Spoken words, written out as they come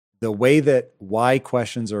the way that why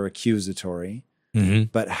questions are accusatory,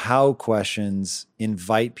 but how questions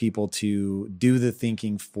invite people to do the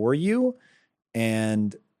thinking for you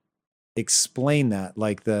and explain that,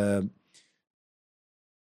 like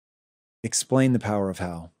explain the power of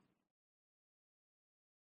how.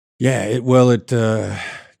 Yeah, to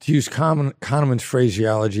use Kahneman's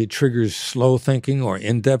phraseology, it triggers slow thinking or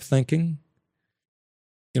in-depth thinking.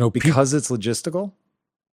 Because it's logistical?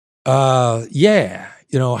 Yeah.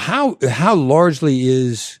 How largely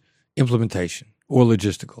is implementation or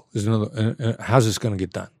logistical? Is another. How's this going to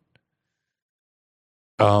get done?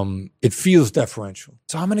 It feels deferential.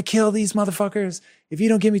 So I'm going to kill these motherfuckers if you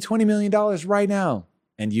don't give me $20 million right now.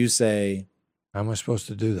 And you say, how am I supposed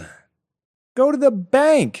to do that? Go to the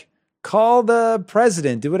bank, call the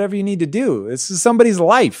president, do whatever you need to do. This is somebody's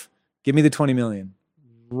life. Give me the 20 million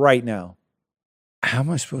right now. How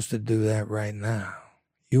am I supposed to do that right now?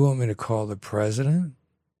 You want me to call the president?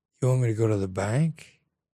 You want me to go to the bank?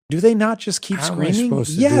 Do they not just keep screaming? Am I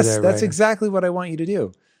supposed to yes, do that that's right exactly what I want you to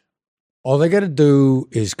do. All they got to do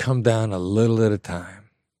is come down a little at a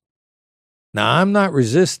time. Now, I'm not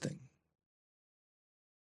resisting.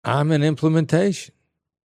 I'm in implementation.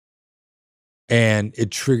 And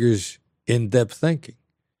it triggers in-depth thinking.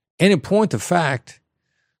 And in point of fact,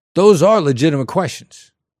 those are legitimate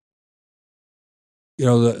questions.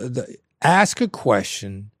 Ask a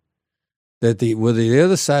question that whether the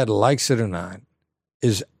other side likes it or not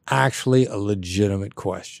is actually a legitimate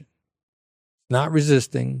question. Not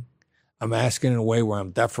resisting. I'm asking in a way where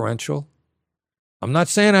I'm deferential. I'm not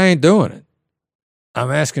saying I ain't doing it.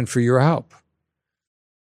 I'm asking for your help.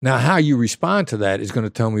 Now, how you respond to that is going to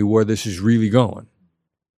tell me where this is really going.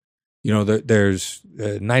 There's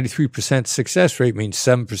a 93% success rate means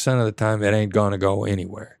 7% of the time it ain't going to go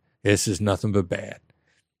anywhere. This is nothing but bad.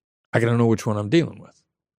 I got to know which one I'm dealing with.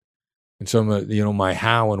 And so, my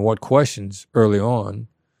how and what questions early on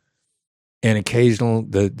and occasional,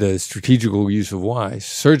 the strategical use of why,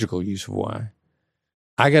 surgical use of why,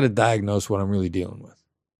 I got to diagnose what I'm really dealing with.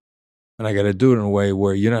 And I got to do it in a way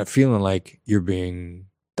where you're not feeling like you're being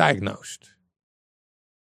diagnosed.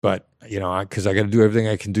 But, because I got to do everything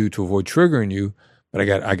I can do to avoid triggering you, but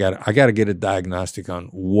I got to get a diagnostic on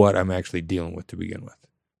what I'm actually dealing with to begin with.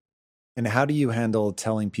 And how do you handle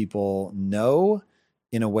telling people no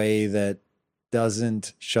in a way that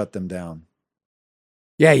doesn't shut them down?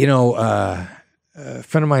 Yeah, a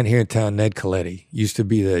friend of mine here in town, Ned Colletti, used to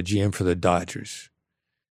be the GM for the Dodgers.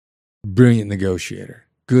 Brilliant negotiator.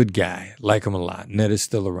 Good guy. Like him a lot. Ned is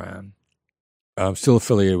still around. Still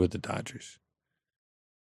affiliated with the Dodgers.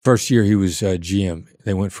 First year he was GM.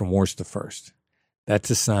 They went from worst to first. That's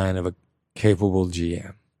a sign of a capable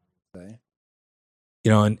GM. Okay.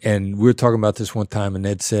 And we were talking about this one time, and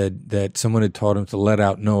Ned said that someone had taught him to let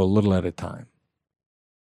out no a little at a time.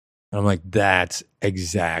 And I'm like, that's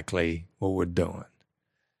exactly what we're doing.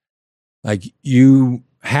 Like, you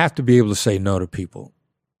have to be able to say no to people.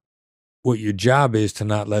 What your job is to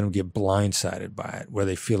not let them get blindsided by it, where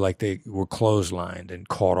they feel like they were clotheslined and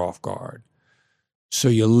caught off guard. So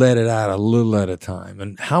you let it out a little at a time.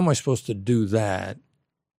 And how am I supposed to do that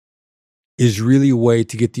is really a way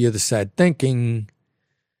to get the other side thinking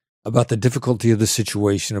about the difficulty of the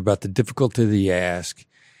situation, about the difficulty of the ask.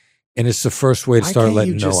 And it's the first way to start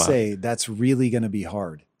letting know out. Why can't you just say that's really going to be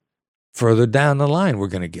hard? Further down the line, we're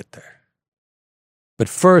going to get there. But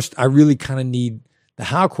first, I really kind of need the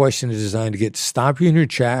how question is designed to stop you in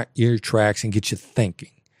your tracks and get you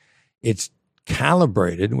thinking. It's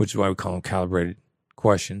calibrated, which is why we call them calibrated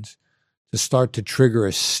questions, to start to trigger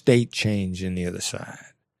a state change in the other side.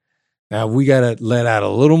 Now, we got to let out a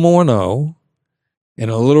little more no in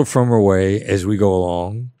a little firmer way as we go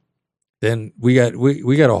along. Then we got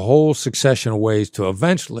a whole succession of ways to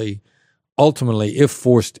eventually, ultimately, if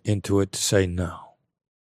forced into it, to say no.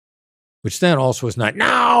 Which then also is not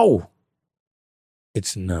no.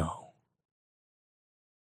 It's no.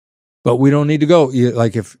 But we don't need to go.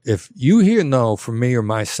 Like if you hear no from me or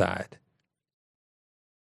my side,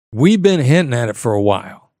 we've been hinting at it for a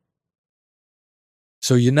while.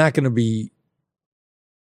 So you're not going to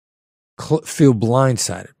feel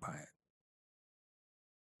blindsided by it.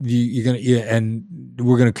 And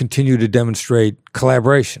we're going to continue to demonstrate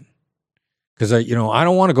collaboration. Because I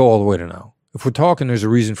don't want to go all the way to no. If we're talking, there's a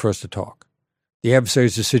reason for us to talk. The adversary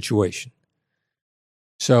is the situation.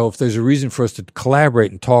 So if there's a reason for us to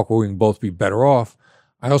collaborate and talk where we can both be better off,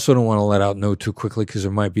 I also don't want to let out no too quickly because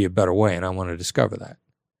there might be a better way, and I want to discover that.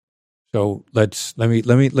 So let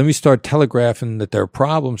me start telegraphing that there are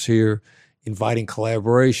problems here, inviting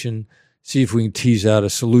collaboration, see if we can tease out a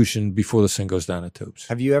solution before this thing goes down the tubes.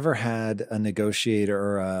 Have you ever had a negotiator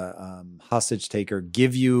or a hostage taker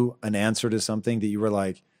give you an answer to something that you were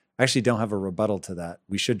like, I actually don't have a rebuttal to that.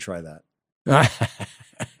 We should try that.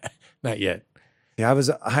 Not yet.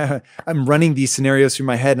 Yeah, I'm running these scenarios through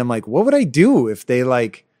my head and I'm like, what would I do if they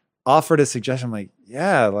like offered a suggestion? I'm like,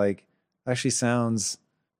 yeah, like actually sounds,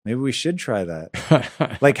 maybe we should try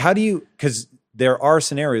that. Like, how do you, because there are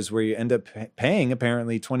scenarios where you end up paying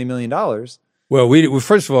apparently $20 million. Well, we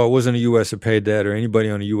first of all, it wasn't the U.S. that paid that or anybody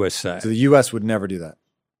on the U.S. side. So the U.S. would never do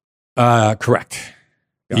that. Correct.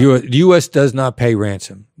 The U.S. does not pay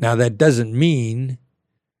ransom. Now, that doesn't mean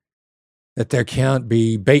that there can't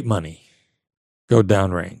be bait money go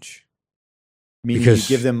downrange. Meaning you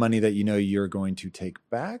give them money that you know you're going to take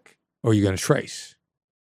back? Or you're going to trace.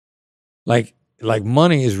 Like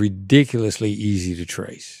money is ridiculously easy to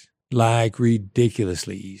trace. Like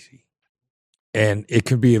ridiculously easy. And it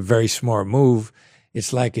can be a very smart move.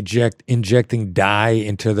 It's like injecting dye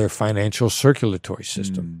into their financial circulatory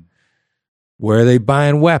system. Where are they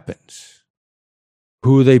buying weapons?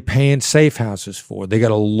 Who are they paying safe houses for? They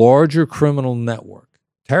got a larger criminal network.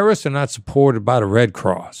 Terrorists are not supported by the Red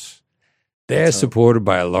Cross. They're supported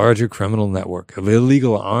by a larger criminal network of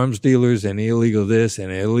illegal arms dealers and illegal this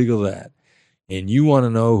and illegal that. And you want to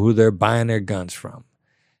know who they're buying their guns from.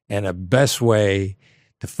 And the best way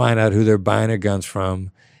to find out who they're buying their guns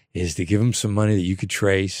from is to give them some money that you could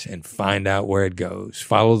trace and find out where it goes.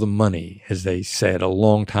 Follow the money, as they said a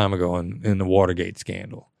long time ago in the Watergate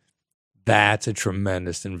scandal. That's a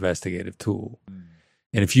tremendous investigative tool.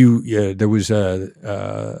 And if there was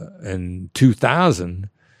in 2000,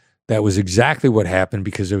 that was exactly what happened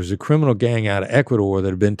because there was a criminal gang out of Ecuador that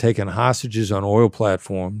had been taking hostages on oil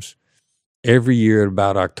platforms every year at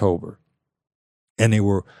about October. And they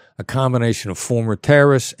were a combination of former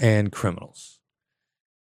terrorists and criminals.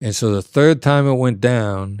 And so the third time it went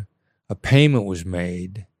down, a payment was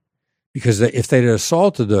made because if they'd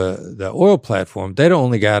assaulted the oil platform, they'd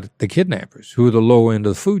only got the kidnappers, who were the lower end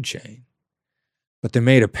of the food chain. But they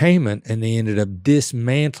made a payment and they ended up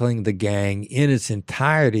dismantling the gang in its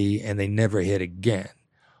entirety and they never hit again.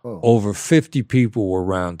 Oh. Over 50 people were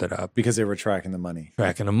rounded up. Because they were tracking the money.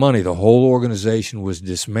 Tracking the money. The whole organization was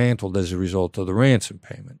dismantled as a result of the ransom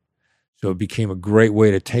payment. So it became a great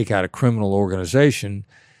way to take out a criminal organization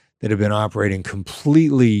that had been operating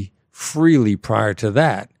completely freely prior to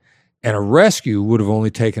that. And a rescue would have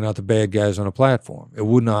only taken out the bad guys on a platform. It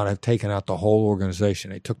would not have taken out the whole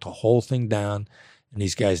organization. They took the whole thing down, and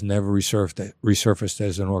these guys never resurfaced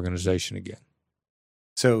as an organization again.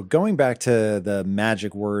 So going back to the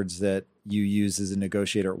magic words that you use as a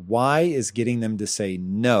negotiator, why is getting them to say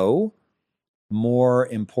no more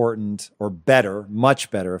important or better, much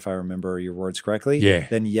better, if I remember your words correctly,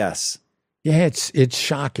 than yes? Yeah, it's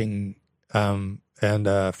shocking. And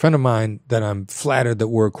a friend of mine that I'm flattered that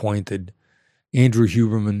we're acquainted, Andrew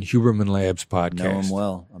Huberman, Huberman Labs podcast. Know him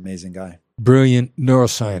well. Amazing guy. Brilliant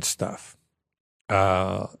neuroscience stuff.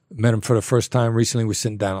 Met him for the first time recently. We're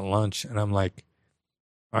sitting down at lunch, and I'm like,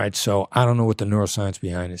 all right, so I don't know what the neuroscience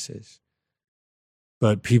behind this is,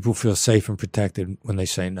 but people feel safe and protected when they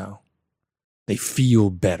say no. They feel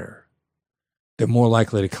better. They're more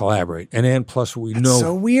likely to collaborate. And then plus we know. That's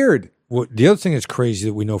so weird. The other thing that's crazy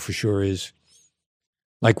that we know for sure is,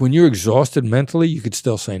 like when you're exhausted mentally, you could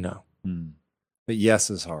still say no. But yes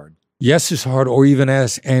is hard. Yes is hard, or even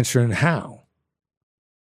answering how.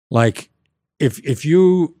 Like if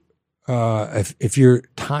you're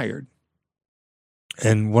tired,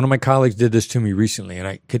 and one of my colleagues did this to me recently, and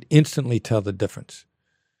I could instantly tell the difference.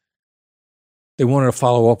 They wanted to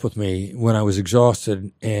follow up with me when I was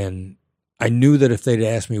exhausted, and I knew that if they'd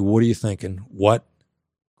asked me, "What are you thinking?" What?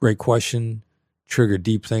 Great question. Trigger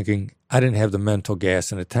deep thinking. I didn't have the mental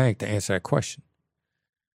gas in the tank to answer that question.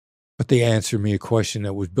 But they answered me a question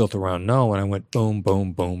that was built around no, and I went boom,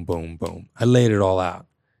 boom, boom, boom, boom. I laid it all out.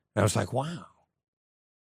 And I was like, wow.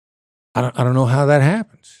 I don't know how that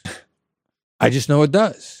happens. I just know it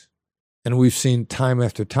does. And we've seen time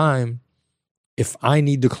after time, if I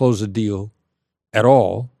need to close a deal at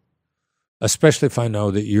all, especially if I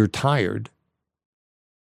know that you're tired,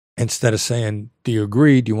 instead of saying, do you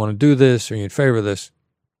agree? Do you want to do this? Are you in favor of this?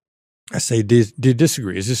 I say, do you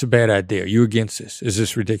disagree? Is this a bad idea? Are you against this? Is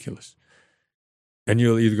this ridiculous? And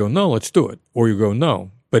you'll either go, no, let's do it. Or you go,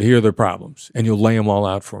 no, but here are the problems. And you'll lay them all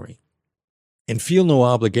out for me. And feel no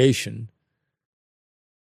obligation,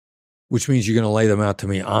 which means you're going to lay them out to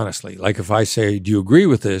me honestly. Like if I say, do you agree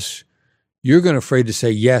with this? You're going to afraid to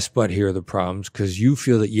say yes, but here are the problems because you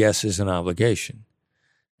feel that yes is an obligation.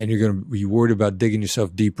 And you're going to be worried about digging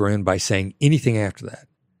yourself deeper in by saying anything after that.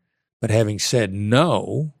 But having said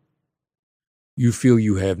no, you feel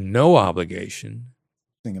you have no obligation.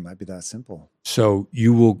 I think it might be that simple. So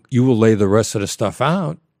you will lay the rest of the stuff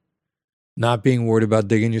out, not being worried about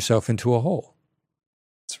digging yourself into a hole.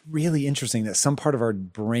 It's really interesting that some part of our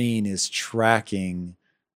brain is tracking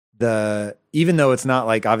even though it's not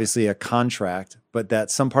like obviously a contract, but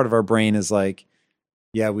that some part of our brain is like,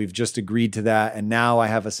 yeah, we've just agreed to that. And now I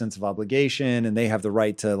have a sense of obligation and they have the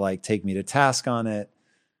right to like take me to task on it.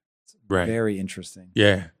 It's very interesting.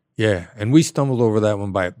 Yeah. Yeah. And we stumbled over that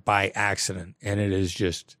one by accident. And it is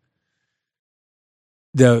just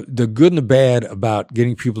the good and the bad about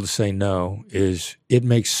getting people to say no is it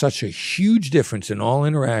makes such a huge difference in all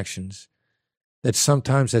interactions that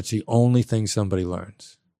sometimes that's the only thing somebody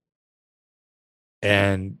learns.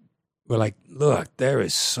 And we're like, look, there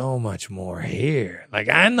is so much more here. Like,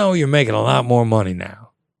 I know you're making a lot more money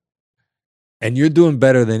now. And you're doing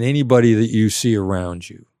better than anybody that you see around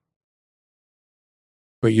you.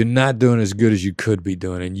 But you're not doing as good as you could be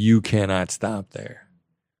doing, and you cannot stop there.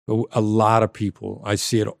 But a lot of people, I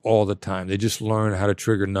see it all the time. They just learn how to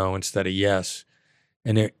trigger no instead of yes.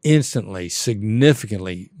 And they're instantly,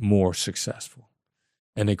 significantly more successful.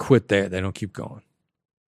 And they quit there. They don't keep going.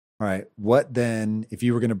 All right. What then, if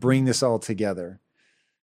you were going to bring this all together,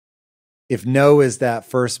 if no is that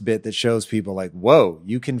first bit that shows people like, whoa,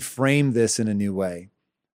 you can frame this in a new way.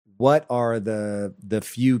 What are the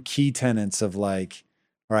few key tenets of like,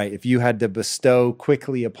 all right, if you had to bestow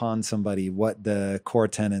quickly upon somebody, what the core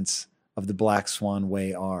tenets of the Black Swan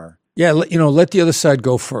way are? Yeah. Let the other side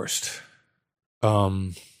go first.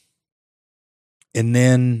 And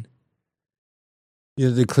then,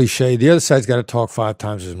 the cliche, the other side's got to talk 5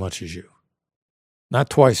 times as much as you. Not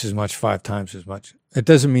twice as much, 5 times as much. It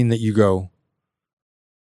doesn't mean that you go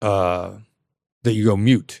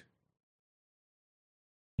mute.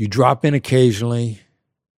 You drop in occasionally.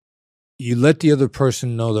 You let the other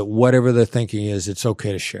person know that whatever their thinking is, it's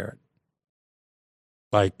okay to share it.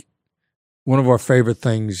 Like, one of our favorite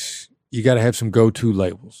things, you got to have some go-to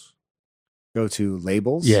labels. Go-to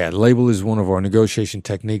labels? Yeah, label is one of our negotiation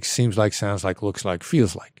techniques. Seems like, sounds like, looks like,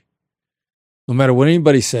 feels like. No matter what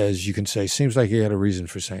anybody says, you can say, seems like you had a reason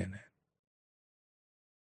for saying that.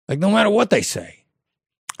 Like, no matter what they say.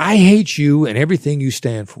 I hate you and everything you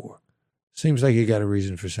stand for. Seems like you got a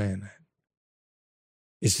reason for saying that.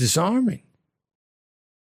 It's disarming.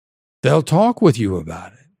 They'll talk with you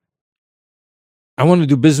about it. I want to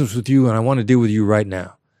do business with you and I want to deal with you right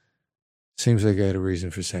now. Seems like I had a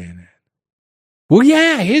reason for saying that. Well,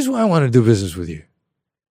 yeah, here's why I want to do business with you.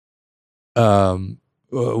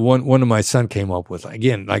 One of my son came up with,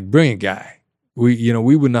 again, like brilliant guy. We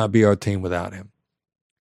would not be our team without him.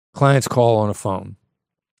 Clients call on a phone,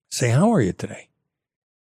 say, how are you today?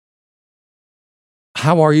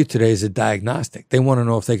 How are you today is a diagnostic. They want to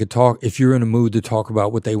know if they could talk, if you're in a mood to talk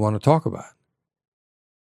about what they want to talk about.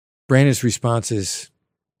 Brandon's response is,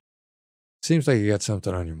 seems like you got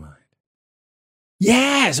something on your mind.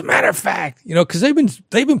 Yeah, as a matter of fact, because they've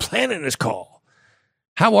been planning this call.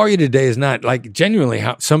 How are you today is not like genuinely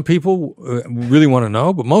how some people really want to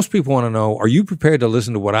know, but most people want to know, are you prepared to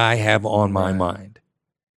listen to what I have on my mind?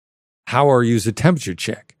 How are you as a temperature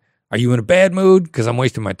check? Are you in a bad mood? Because I'm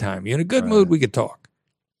wasting my time. You in a good mood? We could talk.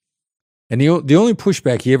 And the only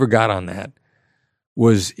pushback he ever got on that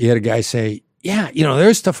was he had a guy say, yeah,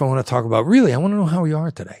 there's stuff I want to talk about. Really, I want to know how you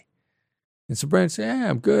are today. And so Brandon said, yeah,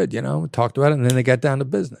 I'm good. We talked about it, and then they got down to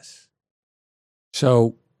business.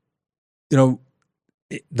 So, the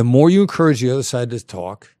more you encourage the other side to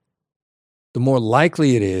talk, the more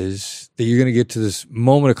likely it is that you're going to get to this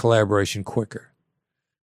moment of collaboration quicker.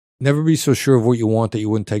 Never be so sure of what you want that you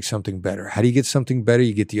wouldn't take something better. How do you get something better?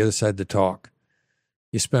 You get the other side to talk.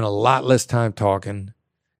 You spend a lot less time talking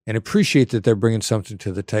and appreciate that they're bringing something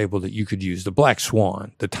to the table that you could use. The Black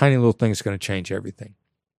Swan, the tiny little thing is going to change everything.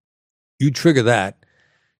 You trigger that,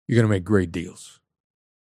 you're going to make great deals.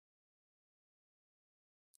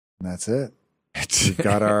 That's it. We've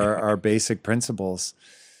got our basic principles.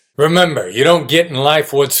 Remember, you don't get in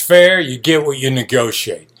life what's fair, you get what you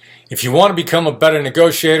negotiate. If you want to become a better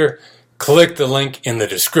negotiator, click the link in the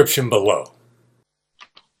description below.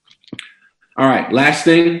 All right, last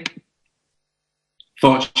thing,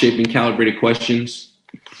 thought-shaping calibrated questions.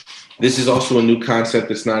 This is also a new concept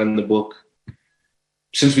that's not in the book.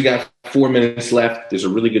 Since we got 4 minutes left, there's a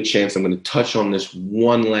really good chance I'm going to touch on this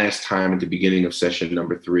one last time at the beginning of session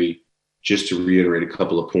number 3, just to reiterate a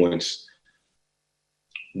couple of points.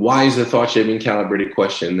 Why is the thought-shaping calibrated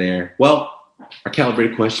question there? Well, our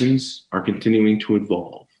calibrated questions are continuing to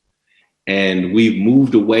evolve. And we've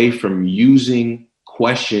moved away from using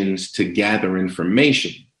questions to gather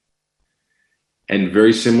information. And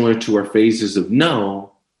very similar to our phases of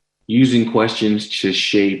no, using questions to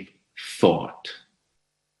shape thought.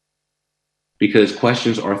 Because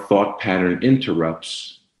questions are thought pattern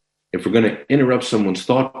interrupts. If we're going to interrupt someone's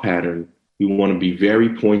thought pattern, we want to be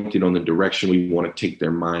very pointed on the direction we want to take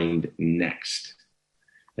their mind next.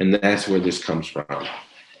 And that's where this comes from.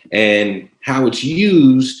 And how it's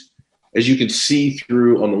used, as you can see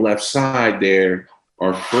through on the left side there,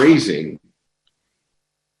 are phrasing.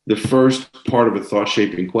 The first part of a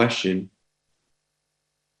thought-shaping question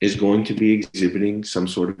is going to be exhibiting some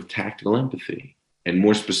sort of tactical empathy, and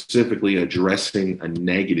more specifically, addressing a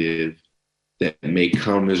negative that may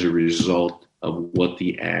come as a result of what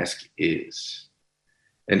the ask is.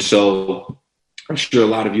 And so I'm sure a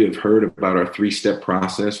lot of you have heard about our 3-step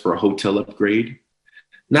process for a hotel upgrade.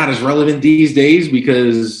 Not as relevant these days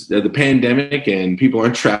because of the pandemic and people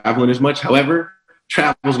aren't traveling as much. However,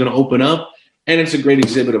 travel is going to open up, and it's a great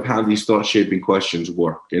exhibit of how these thought-shaping questions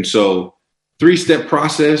work. And so 3-step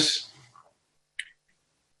process: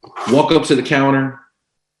 walk up to the counter,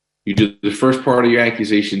 you do the first part of your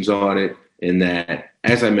accusations audit, and that,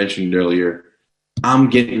 as I mentioned earlier, I'm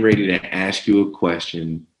getting ready to ask you a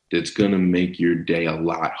question that's going to make your day a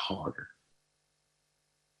lot harder.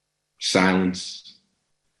 Silence.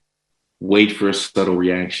 Wait for a subtle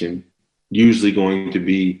reaction, usually going to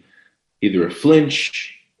be either a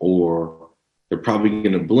flinch, or they're probably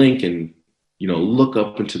going to blink and, look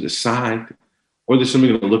up and to the side, or there's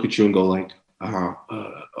somebody going to look at you and go like,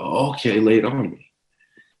 okay, lay it on me.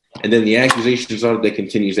 And then the accusations audit that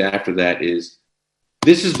continues after that is,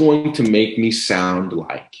 this is going to make me sound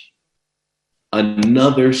like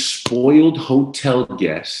another spoiled hotel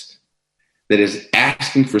guest that is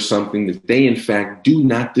asking for something that they in fact do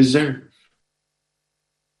not deserve.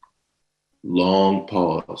 Long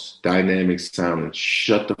pause, dynamic silence,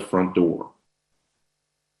 shut the front door.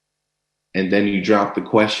 And then you drop the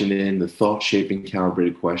question in, the thought-shaping,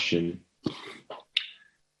 calibrated question.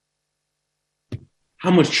 How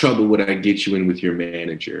much trouble would I get you in with your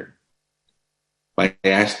manager by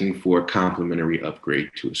asking for a complimentary upgrade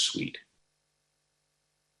to a suite?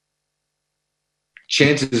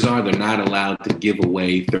 Chances are they're not allowed to give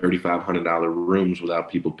away $3,500 rooms without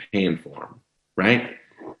people paying for them, right?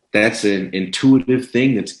 That's an intuitive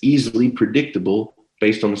thing that's easily predictable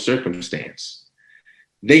based on the circumstance.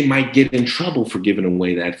 They might get in trouble for giving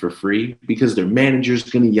away that for free because their manager's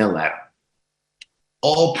going to yell at them.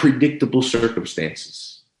 All predictable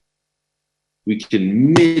circumstances. We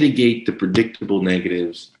can mitigate the predictable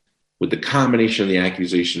negatives with the combination of the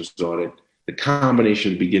accusations audit, the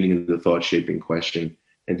combination of the beginning of the thought-shaping question,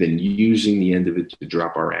 and then using the end of it to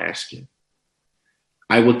drop our ask in.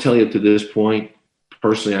 I will tell you, to this point,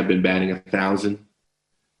 personally, I've been batting 1,000.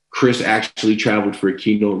 Chris actually traveled for a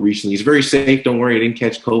keynote recently. He's very safe. Don't worry, I didn't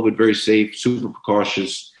catch COVID. Very safe, super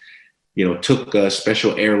precautious. Took a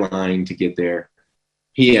special airline to get there.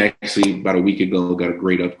 He actually, about a week ago, got a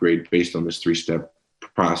great upgrade based on this 3-step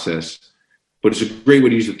process. But it's a great way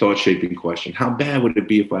to use the thought-shaping question. How bad would it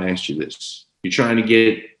be if I asked you this? You're trying to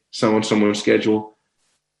get someone's schedule.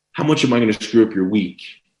 How much am I going to screw up your week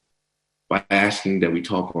by asking that we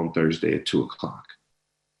talk on Thursday at 2:00?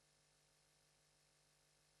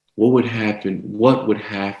 What would happen? What would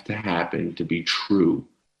have to happen to be true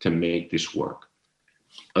to make this work?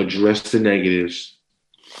 Address the negatives,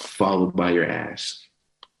 followed by your ask.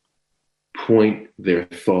 Point their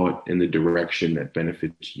thought in the direction that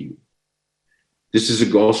benefits you. This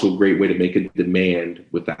is also a great way to make a demand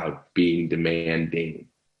without being demanding.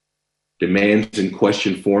 Demands in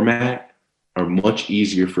question format are much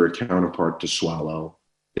easier for a counterpart to swallow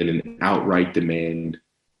than an outright demand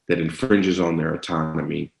that infringes on their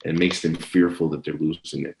autonomy and makes them fearful that they're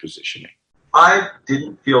losing their positioning. I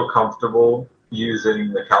didn't feel comfortable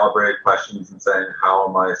using the calibrated questions and saying, how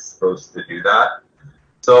am I supposed to do that?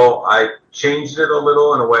 So I changed it a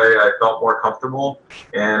little in a way I felt more comfortable.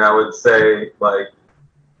 And I would say,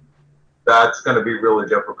 that's going to be really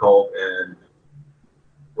difficult, and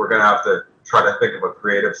we're going to have to try to think of a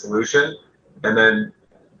creative solution. And then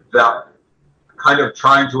that kind of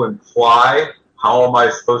trying to imply, how am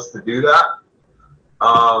I supposed to do that?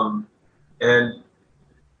 And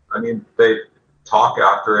I mean, they talk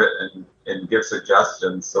after it and give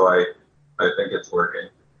suggestions. So I think it's working.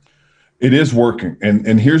 It is working.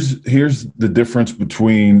 And here's the difference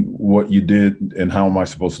between what you did and how am I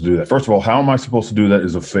supposed to do that. First of all, how am I supposed to do that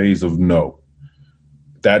is a phase of no.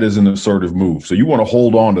 That is an assertive move. So you want to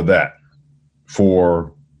hold on to that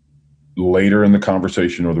for later in the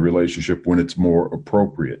conversation or the relationship when it's more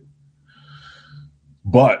appropriate.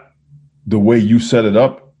 But the way you set it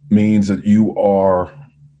up means that you're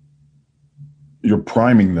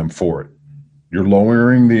priming them for it. You're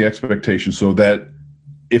lowering the expectation so that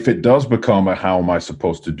if it does become a how am I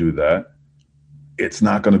supposed to do that, it's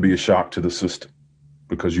not going to be a shock to the system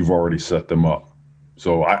because you've already set them up.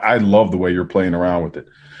 So I love the way you're playing around with it.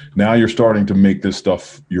 Now you're starting to make this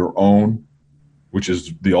stuff your own, which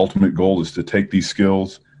is the ultimate goal, is to take these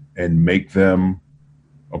skills and make them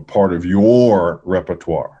a part of your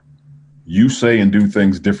repertoire. You say and do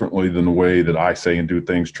things differently than the way that I say and do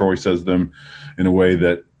things. Troy says them in a way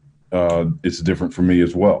that it's different for me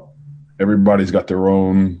as well. Everybody's got their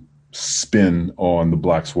own spin on the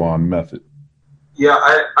Black Swan method. Yeah,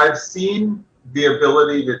 I've seen the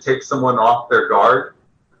ability to take someone off their guard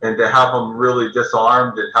and to have them really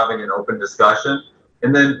disarmed and having an open discussion.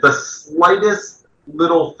 And then the slightest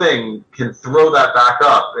little thing can throw that back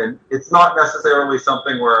up. And it's not necessarily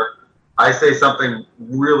something where I say something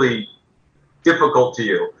really difficult to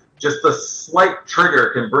you. Just a slight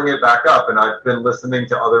trigger can bring it back up. And I've been listening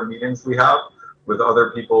to other meetings we have with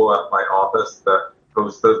other people at my office that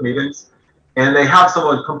host those meetings. And they have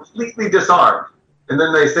someone completely disarmed. And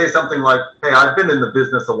then they say something like, hey, I've been in the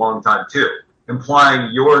business a long time too,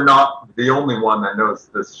 implying you're not the only one that knows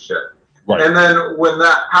this shit. Right. And then when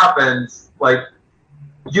that happens, like,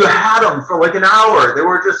 you had them for like an hour. They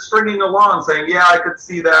were just stringing along saying, yeah, I could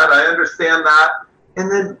see that. I understand that. And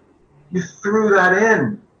then you threw that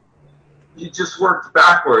in. You just worked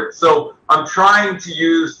backwards. So I'm trying to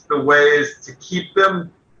use the ways to keep them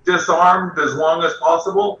disarmed as long as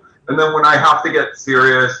possible. And then when I have to get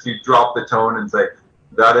serious, you drop the tone and say,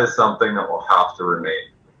 that is something that will have to remain.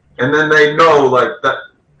 And then they know, like, that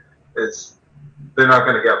they're not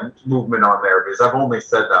going to get movement on there, because I've only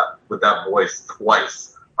said that with that voice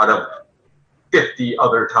twice out of 50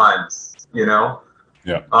 other times, you know?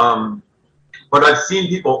 Yeah. But I've seen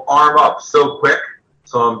people arm up so quick,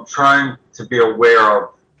 so I'm trying to be aware of,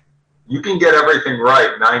 you can get everything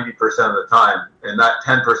right 90% of the time, and that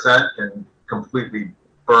 10% can completely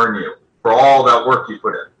burn you for all that work you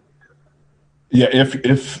put in. Yeah, if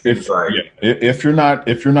you're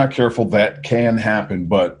not careful, that can happen.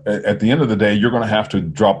 But at the end of the day, you're going to have to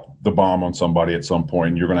drop the bomb on somebody at some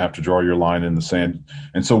point. You're going to have to draw your line in the sand.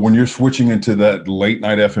 And so when you're switching into that late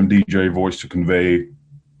night FM DJ voice to convey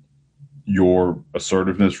your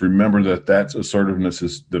assertiveness, remember that assertiveness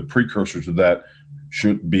is the precursor to that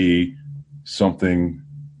should be something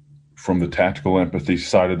from the tactical empathy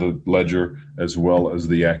side of the ledger, as well as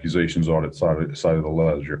the accusations audit side of the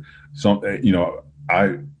ledger.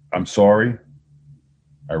 I'm sorry.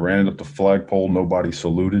 I ran it up the flagpole. Nobody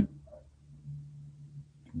saluted.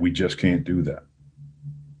 We just can't do that.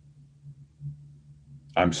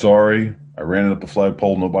 I'm sorry. I ran it up the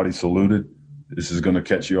flagpole. Nobody saluted. This is going to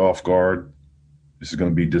catch you off guard. This is going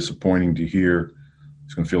to be disappointing to hear.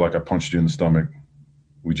 It's going to feel like I punched you in the stomach.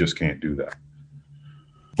 We just can't do that.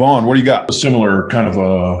 Vaughn, what do you got? A similar kind of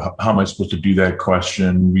a how am I supposed to do that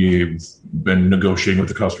question. We've been negotiating with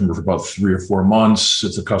the customer for about 3 or 4 months.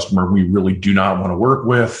 It's a customer we really do not want to work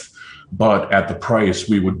with, but at the price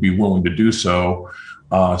we would be willing to do so.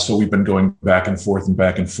 So we've been going back and forth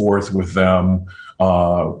with them,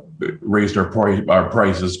 raised our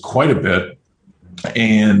prices quite a bit.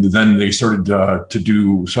 And then they started to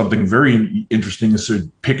do something very interesting, so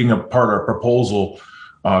picking apart our proposal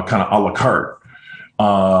kind of a la carte.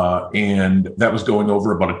 And that was going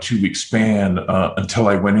over about a 2-week span until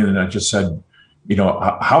I went in and I just said,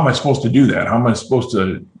 how am I supposed to do that? How am I supposed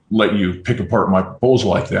to let you pick apart my proposal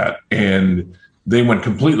like that? And they went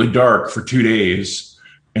completely dark for 2 days.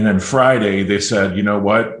 And then Friday they said, you know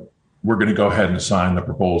what, we're going to go ahead and sign the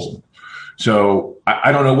proposal. So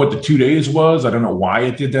I don't know what the 2 days was. I don't know why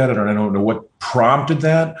it did that. I don't know what prompted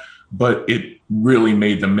that, but it really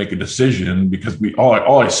made them make a decision, because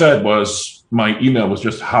all I said was, my email was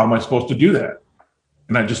just, how am I supposed to do that?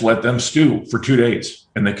 And I just let them stew for 2 days,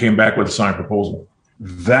 and they came back with a signed proposal.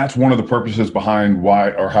 That's one of the purposes behind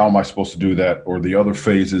why or how am I supposed to do that, or the other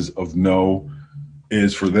phases of no,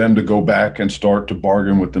 is for them to go back and start to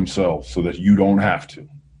bargain with themselves so that you don't have to.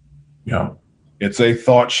 Yeah. It's a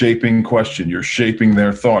thought shaping question. You're shaping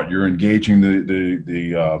their thought. You're engaging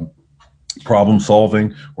the problem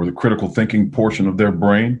solving or the critical thinking portion of their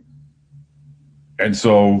brain. And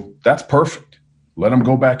so that's perfect. Let them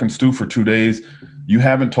go back and stew for 2 days. You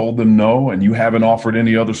haven't told them no, and you haven't offered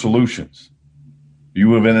any other solutions.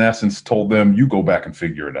 You have, in essence, told them, you go back and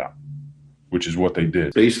figure it out, which is what they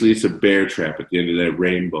did. Basically, it's a bear trap at the end of that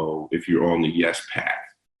rainbow if you're on the yes path.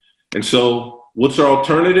 And so what's our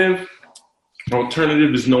alternative? Our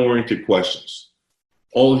alternative is no-oriented questions.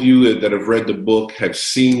 All of you that have read the book have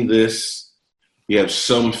seen this. You have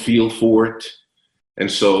some feel for it. And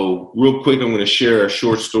so real quick, I'm going to share a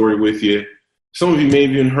short story with you. Some of you may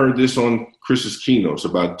have even heard this on Chris's keynotes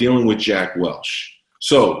about dealing with Jack Welch.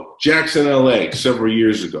 So Jackson, LA, several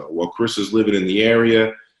years ago, while Chris is living in the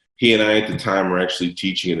area, he and I at the time were actually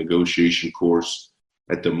teaching a negotiation course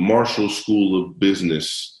at the Marshall School of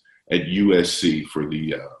Business at USC for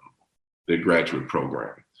the graduate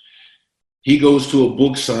program. He goes to a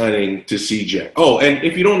book signing to see Jack. Oh, and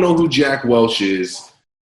if you don't know who Jack Welch is,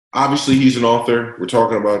 obviously he's an author. We're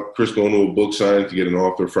talking about Chris going to a book signing to get an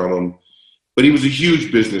author from him. But he was a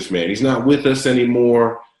huge businessman. He's not with us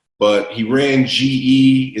anymore, but he ran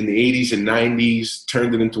GE in the 80s and 90s,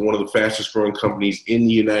 turned it into one of the fastest growing companies in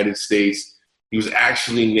the United States. He was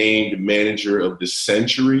actually named manager of the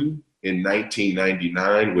century in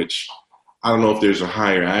 1999, which I don't know if there's a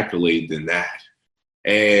higher accolade than that.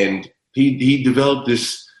 And he developed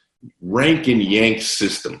this rank and yank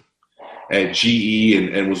system at GE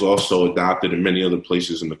and was also adopted in many other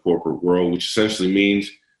places in the corporate world, which essentially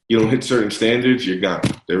means you don't hit certain standards, you're gone.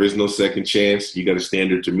 There is no second chance. You got a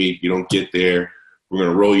standard to meet. You don't get there, we're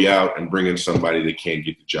going to roll you out and bring in somebody that can't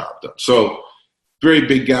get the job done. So very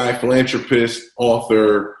big guy, philanthropist,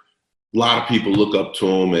 author. A lot of people look up to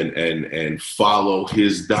him and follow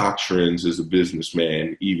his doctrines as a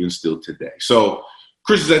businessman, even still today. So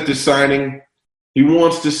Chris is at this signing. He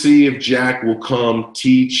wants to see if Jack will come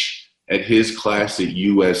teach at his class at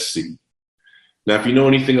USC. Now, if you know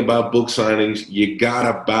anything about book signings, you got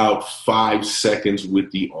about 5 seconds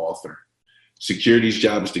with the author. Security's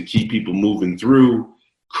job is to keep people moving through.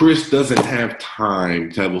 Chris doesn't have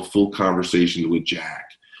time to have a full conversation with Jack,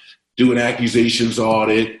 do an accusations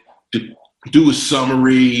audit, do a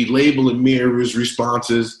summary, label and mirror his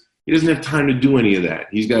responses. He doesn't have time to do any of that.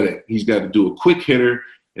 He's got to do a quick hitter,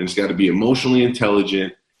 and it's got to be emotionally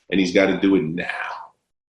intelligent, and he's got to do it now.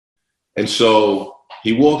 And so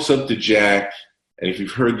he walks up to Jack, and if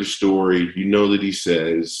you've heard the story, you know that he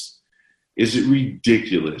says, "Is it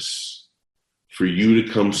ridiculous for you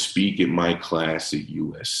to come speak at my class at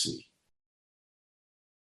USC?"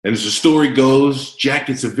 And as the story goes, Jack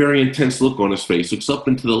gets a very intense look on his face, looks up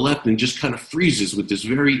and to the left, and just kind of freezes with this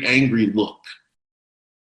very angry look.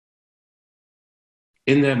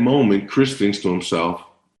 In that moment, Chris thinks to himself,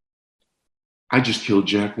 I just killed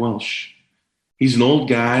Jack Welch. He's an old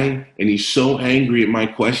guy, and he's so angry at my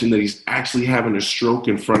question that he's actually having a stroke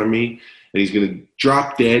in front of me, and he's going to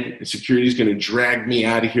drop dead, and security's going to drag me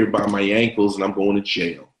out of here by my ankles, and I'm going to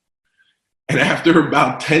jail. And after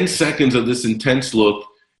about 10 seconds of this intense look,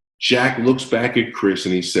 Jack looks back at Chris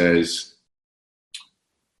and he says,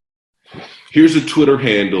 here's a Twitter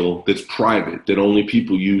handle that's private that only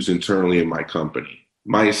people use internally in my company.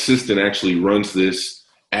 My assistant actually runs this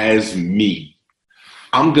as me.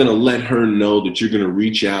 I'm going to let her know that you're going to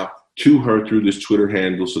reach out to her through this Twitter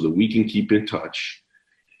handle so that we can keep in touch.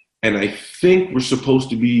 And I think we're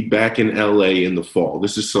supposed to be back in LA in the fall.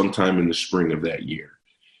 This is sometime in the spring of that year.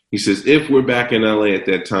 He says, if we're back in LA at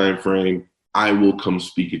that time frame, I will come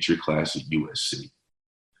speak at your class at USC.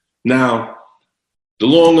 Now, the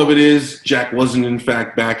long of it is, Jack wasn't in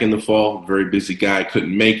fact back in the fall. Very busy guy,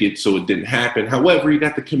 couldn't make it, so it didn't happen. However, he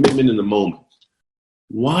got the commitment in the moment.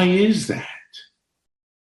 Why is that?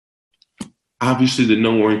 Obviously, the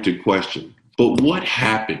no-oriented question. But what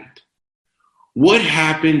happened? What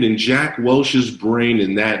happened in Jack Welch's brain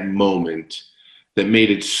in that moment that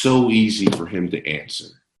made it so easy for him to answer?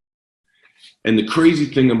 And the crazy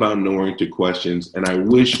thing about no-oriented questions, and I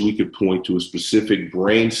wish we could point to a specific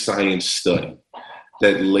brain science study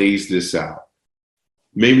that lays this out.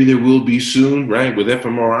 Maybe there will be soon, right, with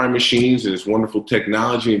fMRI machines and this wonderful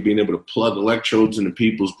technology and being able to plug electrodes into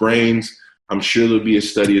people's brains. I'm sure there'll be a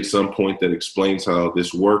study at some point that explains how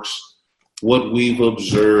this works. What we've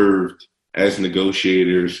observed as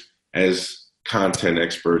negotiators, as content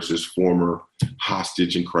experts, as former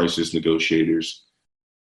hostage and crisis negotiators,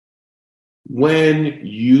 when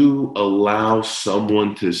you allow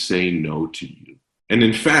someone to say no to you, and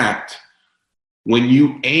in fact, when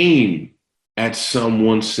you aim at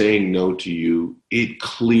someone saying no to you, it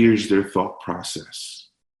clears their thought process.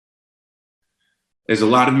 As a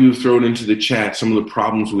lot of you have thrown into the chat, some of the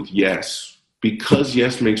problems with yes, because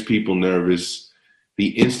yes makes people nervous, the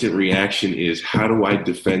instant reaction is, how do I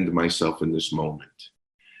defend myself in this moment?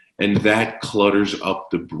 And that clutters up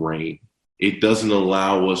the brain. It doesn't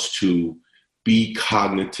allow us to be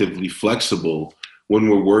cognitively flexible when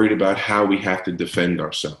we're worried about how we have to defend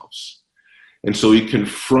ourselves. And so he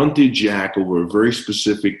confronted Jack over a very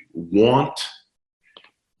specific want,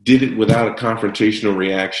 did it without a confrontational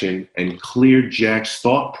reaction, and cleared Jack's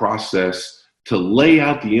thought process to lay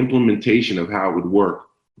out the implementation of how it would work,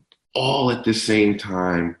 all at the same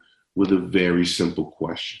time with a very simple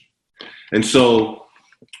question. And so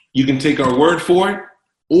you can take our word for it,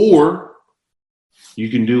 or you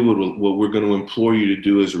can do what we're going to implore you to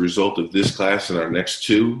do as a result of this class and our next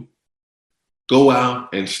two. Go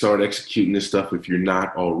out and start executing this stuff if you're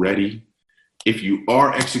not already. If you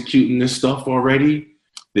are executing this stuff already,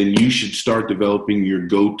 then you should start developing your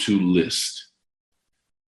go-to list.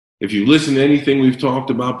 If you listen to anything we've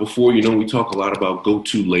talked about before, you know we talk a lot about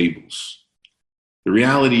go-to labels. The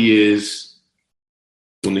reality is,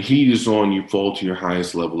 when the heat is on, you fall to your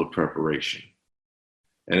highest level of preparation.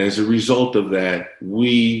 And as a result of that,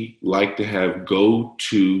 we like to have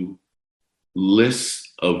go-to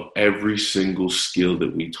lists of every single skill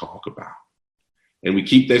that we talk about. And we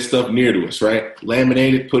keep that stuff near to us, right?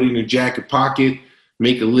 Laminate it, put it in your jacket pocket,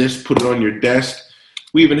 make a list, put it on your desk.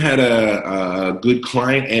 We even had a good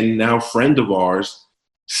client and now friend of ours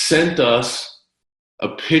sent us a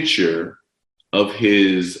picture of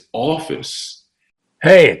his office.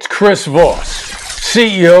 Hey, it's Chris Voss,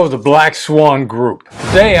 CEO of the Black Swan Group.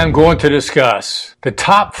 Today I'm going to discuss the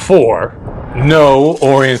top 4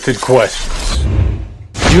 no-oriented questions.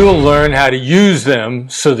 You'll learn how to use them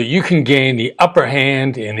so that you can gain the upper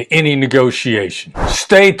hand in any negotiation.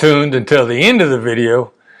 Stay tuned until the end of the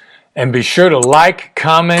video and be sure to like,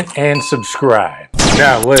 comment, and subscribe.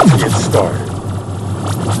 Now let's get started.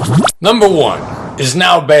 Number 1, is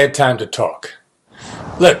now a bad time to talk?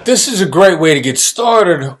 Look, this is a great way to get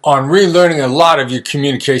started on relearning a lot of your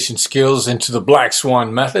communication skills into the Black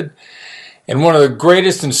Swan method. And one of the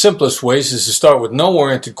greatest and simplest ways is to start with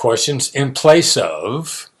no-oriented questions in place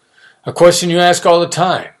of a question you ask all the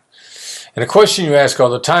time. And a question you ask all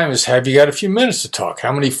the time is, have you got a few minutes to talk?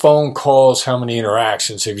 How many phone calls, how many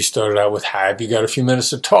interactions have you started out with? Have you got a few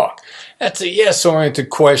minutes to talk? That's a yes-oriented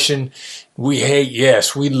question. We hate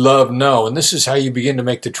yes. We love no. And this is how you begin to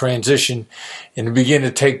make the transition and begin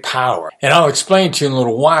to take power. And I'll explain to you in a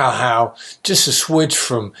little while how just a switch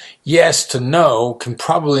from yes to no can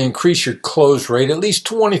probably increase your close rate at least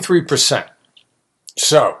 23%.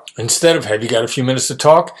 So instead of have you got a few minutes to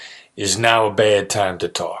talk, is now a bad time to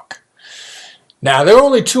talk? Now, there are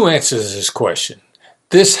only 2 answers to this question.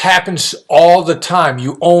 This happens all the time.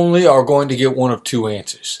 You only are going to get one of 2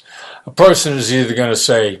 answers. A person is either going to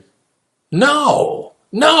say, no,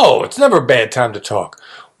 it's never a bad time to talk.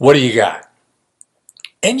 What do you got?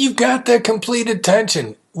 And you've got their complete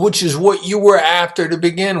attention, which is what you were after to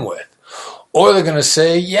begin with. Or they're going to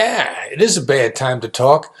say, yeah, it is a bad time to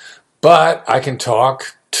talk, but I can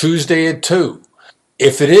talk Tuesday at 2.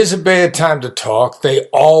 If it is a bad time to talk, they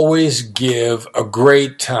always give a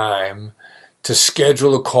great time to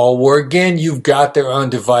schedule a call where, again, you've got their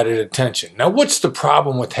undivided attention. Now, what's the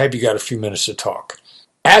problem with have you got a few minutes to talk?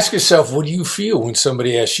 Ask yourself, what do you feel when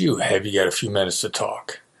somebody asks you, have you got a few minutes to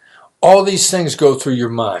talk? All these things go through your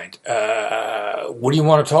mind. What do you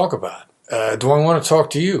want to talk about? Do I want to talk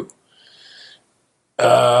to you?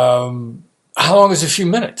 How long is a few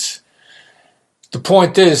minutes? The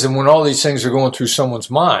point is, and when all these things are going through someone's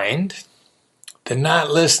mind, they're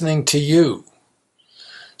not listening to you.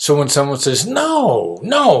 So when someone says, no,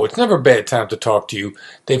 it's never a bad time to talk to you,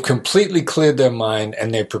 they've completely cleared their mind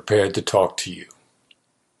and they're prepared to talk to you.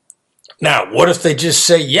 Now, what if they just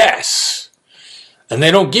say yes and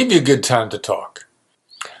they don't give you a good time to talk?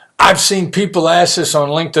 I've seen people ask this on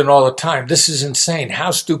LinkedIn all the time. This is insane.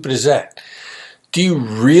 How stupid is that? Do you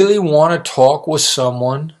really want to talk with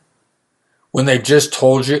someone when they've just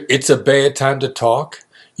told you it's a bad time to talk?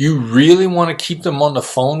 You really want to keep them on the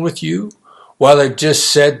phone with you while they've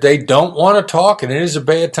just said they don't want to talk and it is a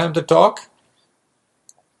bad time to talk?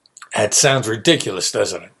 That sounds ridiculous,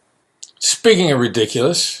 doesn't it? Speaking of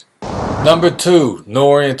ridiculous, number 2,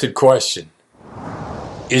 no-oriented question.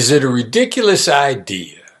 Is it a ridiculous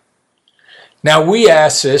idea? Now, we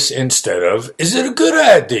ask this instead of, is it a good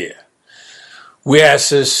idea? We ask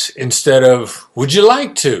this instead of, would you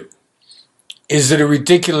like to? Is it a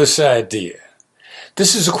ridiculous idea?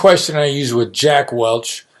 This is a question I use with Jack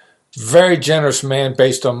Welch, very generous man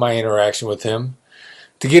based on my interaction with him,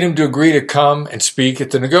 to get him to agree to come and speak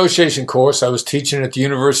at the negotiation course I was teaching at the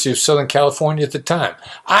University of Southern California at the time.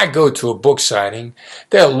 I go to a book signing.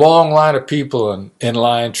 There are a long line of people in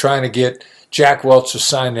line trying to get Jack Welch to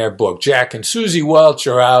sign their book. Jack and Susie Welch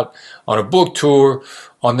are out on a book tour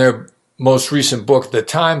on their most recent book at the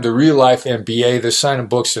time, The Real Life MBA. They're signing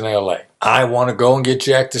books in LA. I want to go and get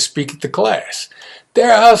Jack to speak at the class.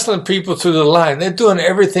 They're hustling people through the line. They're doing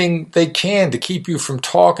everything they can to keep you from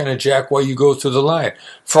talking to Jack while you go through the line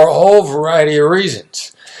for a whole variety of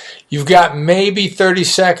reasons. You've got maybe 30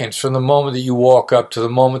 seconds from the moment that you walk up to the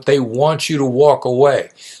moment they want you to walk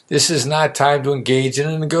away. This is not time to engage in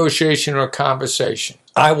a negotiation or a conversation.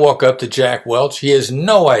 I walk up to Jack Welch. He has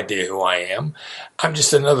no idea who I am. I'm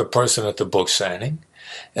just another person at the book signing.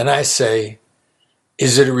 And I say,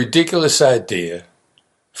 is it a ridiculous idea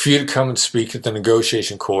for you to come and speak at the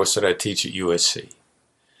negotiation course that I teach at USC?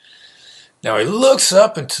 Now he looks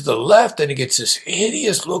up and to the left and he gets this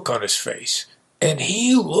hideous look on his face. And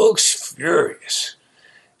he looks furious.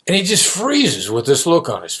 And he just freezes with this look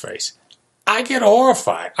on his face. I get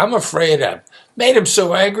horrified. I'm afraid I've made him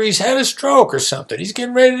so angry he's had a stroke or something. He's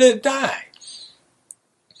getting ready to die.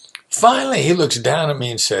 Finally, he looks down at me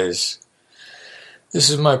and says, "This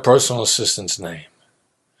is my personal assistant's name.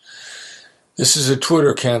 This is a Twitter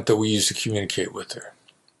account that we use to communicate with her.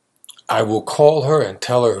 I will call her and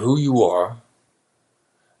tell her who you are.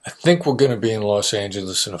 I think we're going to be in Los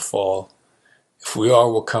Angeles in the fall. If we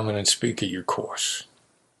are, we'll come in and speak at your course."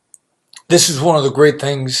 This is one of the great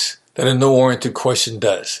things that a no-oriented question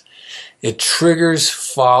does. It triggers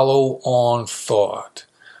follow-on thought.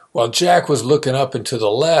 While Jack was looking up and to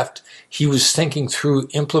the left, he was thinking through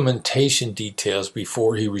implementation details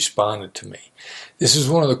before he responded to me. This is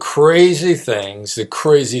one of the crazy things, the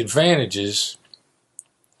crazy advantages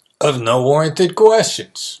of no-oriented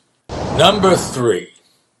questions. Number 3,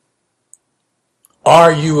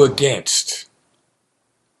 are you against?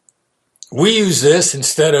 We use this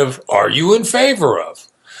instead of, are you in favor of?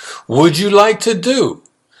 Would you like to do?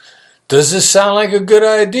 Does this sound like a good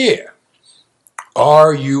idea?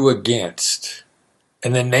 Are you against?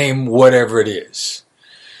 And then name whatever it is.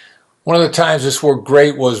 One of the times this worked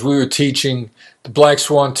great was we were teaching the Black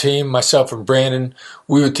Swan team, myself and Brandon,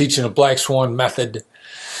 we were teaching a Black Swan method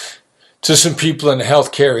to some people in the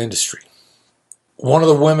healthcare industry. One of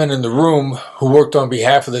the women in the room who worked on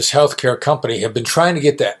behalf of this healthcare company had been trying to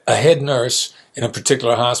get a head nurse in a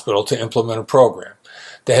particular hospital to implement a program.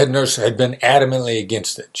 The head nurse had been adamantly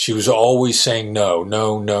against it. She was always saying no,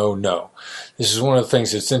 no, no, no. This is one of the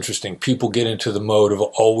things that's interesting. People get into the mode of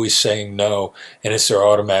always saying no, and it's their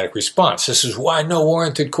automatic response. This is why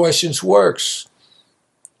no-oriented questions works.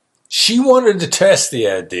 She wanted to test the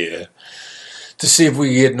idea to see if we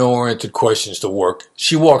could get no-oriented questions to work.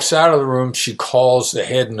 She walks out of the room, she calls the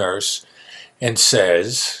head nurse and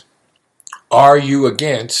says, "Are you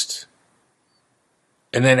against?"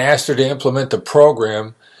 And then asked her to implement the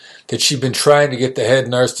program that she'd been trying to get the head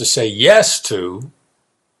nurse to say yes to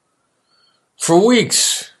for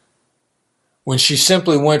weeks. When she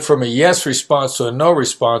simply went from a yes response to a no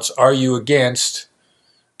response, "Are you against?"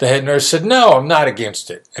 the head nurse said, "No, I'm not against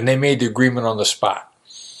it." And they made the agreement on the spot.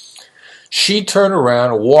 She turned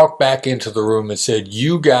around and walked back into the room and said,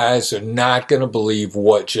 "You guys are not going to believe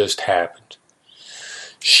what just happened."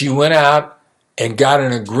 She went out and got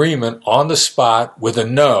an agreement on the spot with a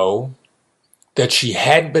no that she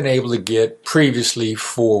hadn't been able to get previously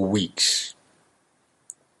for weeks.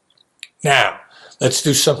 Now, let's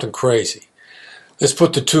do something crazy. Let's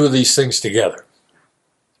put the two of these things together.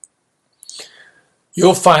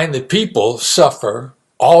 You'll find that people suffer,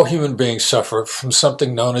 all human beings suffer from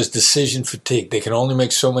something known as decision fatigue. They can only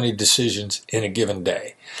make so many decisions in a given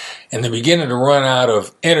day. And they're beginning to run out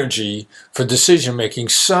of energy for decision making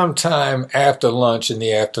sometime after lunch in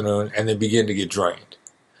the afternoon, and they begin to get drained.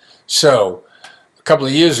 So, a couple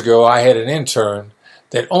of years ago, I had an intern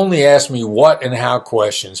that only asked me what and how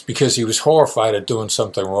questions because he was horrified at doing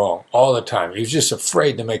something wrong all the time. He was just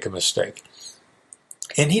afraid to make a mistake.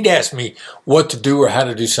 And he'd ask me what to do or how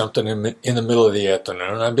to do something in the middle of the afternoon.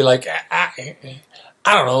 And I'd be like, I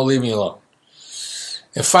don't know, leave me alone.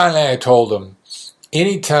 And finally I told him,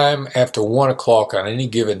 anytime after 1 o'clock on any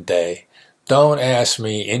given day, don't ask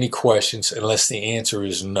me any questions unless the answer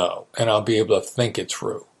is no. And I'll be able to think it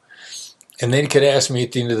through. And then he could ask me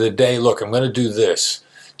at the end of the day, look, I'm going to do this.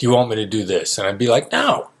 Do you want me to do this? And I'd be like,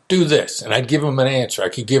 no, do this. And I'd give him an answer. I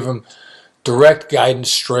could give him direct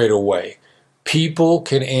guidance straight away. People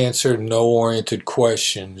can answer no-oriented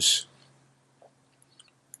questions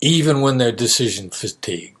even when they're decision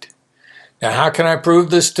fatigued. Now, how can I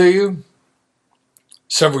prove this to you?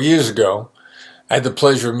 Several years ago, I had the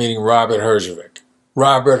pleasure of meeting Robert Herjavec.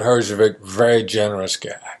 Robert Herjavec, very generous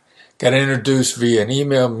guy. Got introduced via an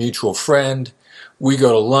email, mutual friend. We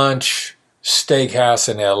go to lunch, steakhouse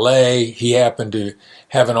in LA. He happened to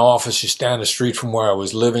have an office just down the street from where I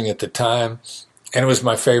was living at the time. And it was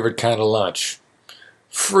my favorite kind of lunch.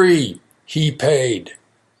 Free. He paid.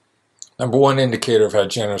 Number one indicator of how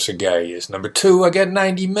generous a guy he is. Number two, I got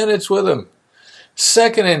 90 minutes with him.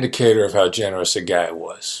 Second indicator of how generous a guy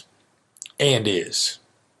was. And is.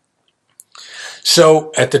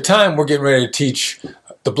 So at the time, we're getting ready to teach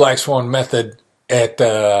the Black Swan method at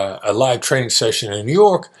a live training session in New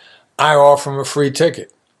York. I offer him a free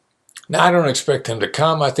ticket. Now, I don't expect him to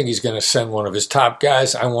come. I think he's going to send one of his top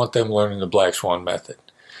guys. I want them learning the Black Swan method.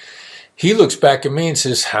 He looks back at me and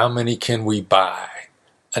says, how many can we buy?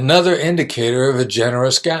 Another indicator of a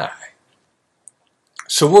generous guy.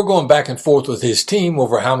 So we're going back and forth with his team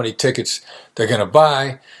over how many tickets they're going to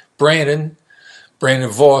buy. Brandon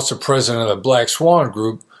Voss, the president of the Black Swan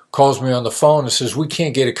Group, calls me on the phone and says, we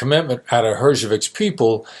can't get a commitment out of Herjavec's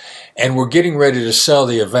people, and we're getting ready to sell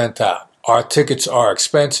the event out. Our tickets are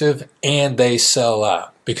expensive, and they sell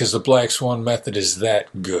out because the Black Swan method is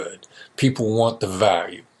that good. People want the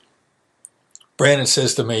value. Brandon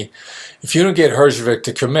says to me, if you don't get Herjavec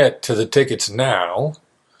to commit to the tickets now,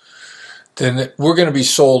 then we're going to be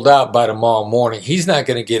sold out by tomorrow morning. He's not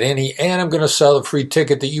going to get any, and I'm going to sell the free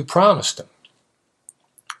ticket that you promised him.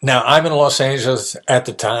 Now, I'm in Los Angeles at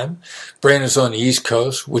the time. Brandon's on the East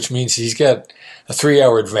Coast, which means he's got a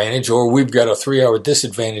 3-hour advantage, or we've got a 3-hour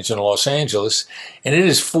disadvantage in Los Angeles, and it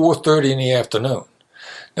is 4:30 in the afternoon.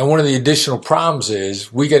 Now, one of the additional problems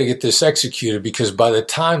is we got to get this executed because by the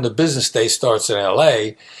time the business day starts in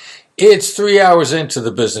LA, it's 3 hours into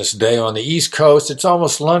the business day on the East Coast. It's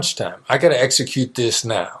almost lunchtime. I got to execute this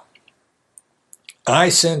now. I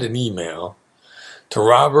send an email to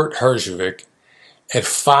Robert Herjavec at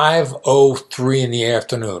 5:03 in the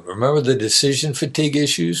afternoon. Remember the decision fatigue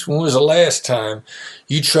issues? When was the last time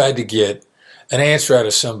you tried to get an answer out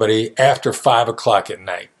of somebody after 5 o'clock at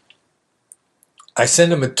night? I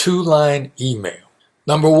send him a 2-line email.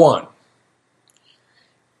 Number 1,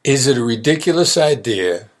 is it a ridiculous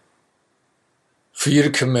idea for you to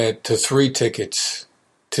commit to 3 tickets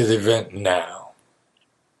to the event now?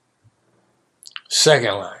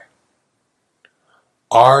 Second line,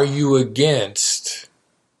 are you against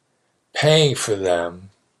paying for them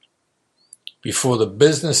before the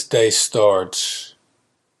business day starts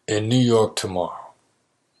in New York tomorrow?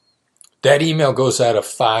 That email goes out at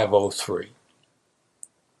 5:03.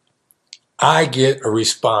 I get a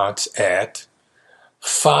response at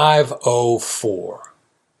 5:04.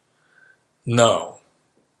 No,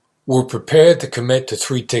 we're prepared to commit to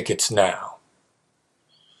 3 tickets now.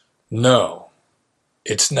 No,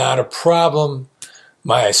 it's not a problem.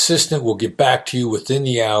 My assistant will get back to you within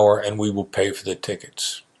the hour and we will pay for the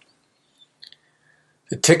tickets.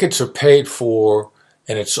 The tickets are paid for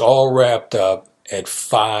and it's all wrapped up at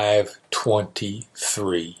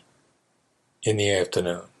 5:23 in the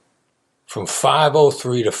afternoon. From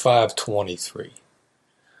 5:03 to 5:23.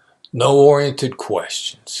 No oriented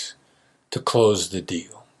questions to close the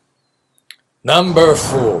deal. Number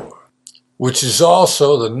 4, which is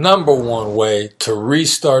also the number 1 way to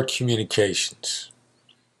restart communications.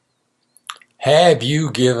 Have you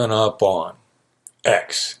given up on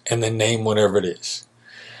X? And then name whatever it is.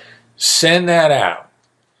 Send that out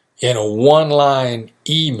in a 1-line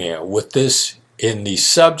email with this in the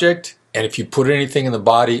subject, and if you put anything in the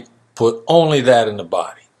body, put only that in the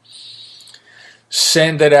body.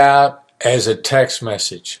 Send it out as a text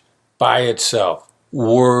message by itself,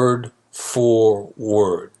 word for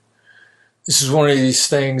word. This is one of these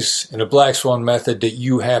things in the Black Swan method that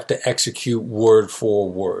you have to execute word for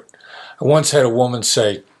word. I once had a woman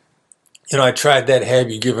say, I tried that have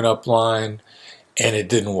you given up line and it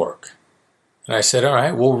didn't work. And I said, all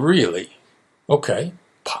right, well, really? Okay,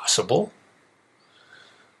 possible.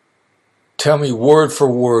 Tell me word for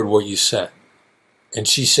word what you sent. And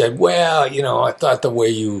she said, well, I thought the way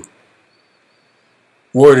you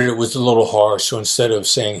worded it was a little harsh. So instead of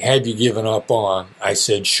saying, have you given up on, I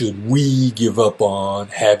said, should we give up on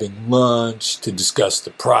having lunch to discuss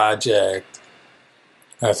the project?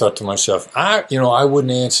 And I thought to myself, I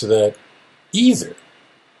wouldn't answer that either.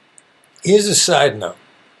 Here's a side note.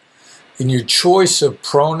 In your choice of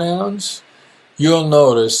pronouns, you'll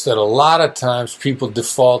notice that a lot of times people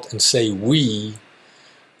default and say we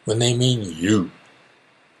when they mean you.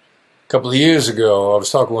 A couple of years ago, I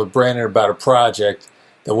was talking with Brandon about a project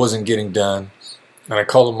that wasn't getting done. And I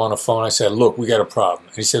called him on the phone. I said, look, we got a problem.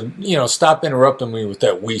 And he said, stop interrupting me with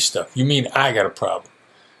that we stuff. You mean I got a problem.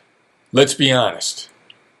 Let's be honest.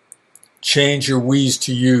 Change your we's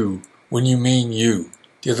to you when you mean you.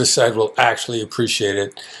 The other side will actually appreciate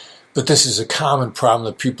it. But this is a common problem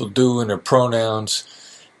that people do in their pronouns.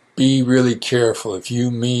 Be really careful. If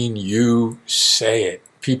you mean you, say it.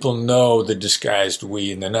 People know the disguised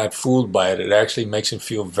we and they're not fooled by it. It actually makes them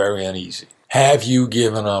feel very uneasy. Have you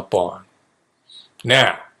given up on?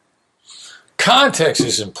 Now, context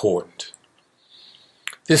is important.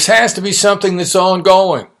 This has to be something that's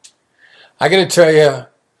ongoing. I got to tell you,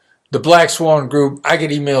 the Black Swan Group, I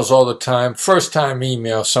get emails all the time. First time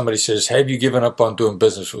email, somebody says, have you given up on doing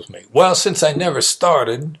business with me? Well, since I never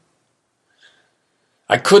started,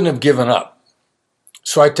 I couldn't have given up.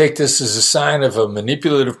 So I take this as a sign of a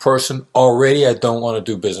manipulative person. Already I don't want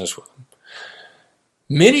to do business with them.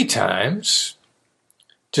 Many times,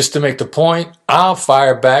 just to make the point, I'll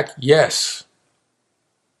fire back yes.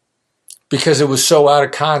 Because it was so out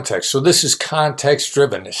of context. So this is context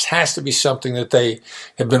driven. This has to be something that they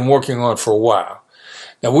have been working on for a while.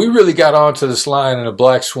 Now, we really got onto this line in a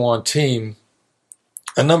Black Swan team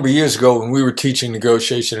a number of years ago when we were teaching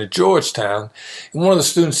negotiation at Georgetown. And one of the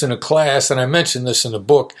students in the class, and I mentioned this in the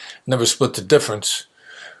book, Never Split the Difference,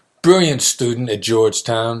 brilliant student at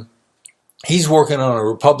Georgetown. He's working on a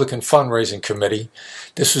Republican fundraising committee.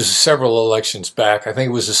 This was several elections back. I think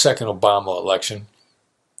it was the second Obama election.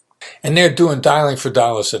 And they're doing dialing for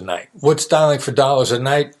dollars at night. What's dialing for dollars at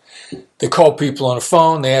night? They call people on the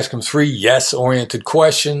phone. They ask them 3 yes-oriented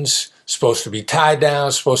questions. Supposed to be tied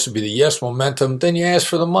down. Supposed to be the yes momentum. Then you ask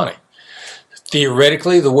for the money.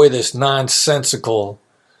 Theoretically, the way this nonsensical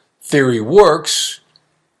theory works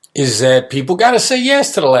is that people got to say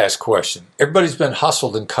yes to the last question. Everybody's been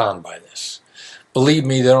hustled and conned by this. Believe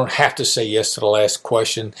me, they don't have to say yes to the last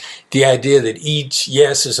question. The idea that each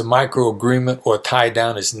yes is a micro-agreement or tie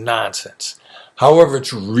down is nonsense. However,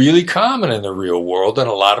 it's really common in the real world, and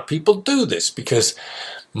a lot of people do this because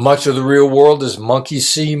much of the real world is monkey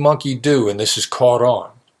see, monkey do, and this is caught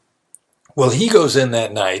on. Well, he goes in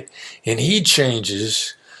that night, and he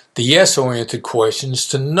changes the yes-oriented questions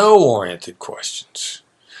to no-oriented questions.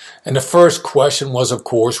 And the first question was, of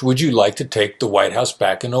course, would you like to take the White House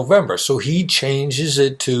back in November? So he changes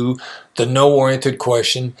it to the no-oriented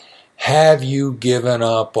question, have you given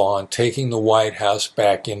up on taking the White House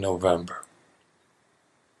back in November?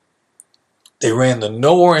 They ran the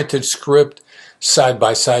no-oriented script side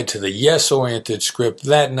by side to the yes-oriented script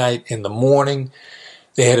that night. In the morning,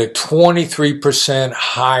 they had a 23%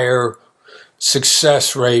 higher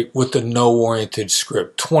success rate with the no-oriented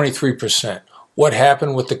script, 23%. What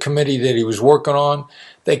happened with the committee that he was working on?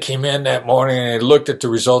 They came in that morning and they looked at the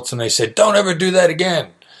results and they said, don't ever do that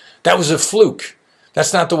again. That was a fluke.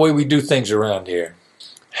 That's not the way we do things around here.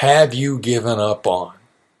 Have you given up on?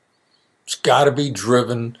 It's got to be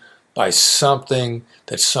driven by something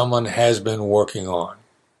that someone has been working on.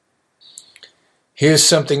 Here's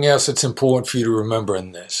something else that's important for you to remember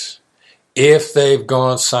in this. If they've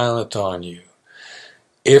gone silent on you,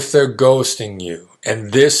 if they're ghosting you,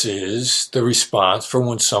 and this is the response for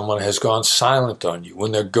when someone has gone silent on you,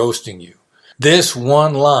 when they're ghosting you. This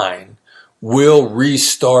one line will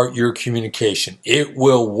restart your communication. It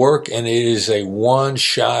will work, and it is a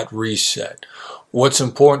one-shot reset. What's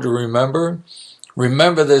important to remember?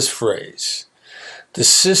 Remember this phrase. The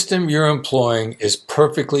system you're employing is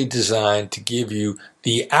perfectly designed to give you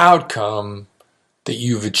the outcome that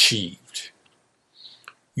you've achieved.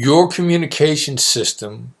 Your communication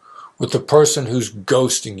system with the person who's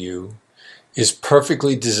ghosting you is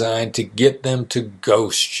perfectly designed to get them to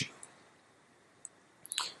ghost you.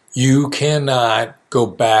 You cannot go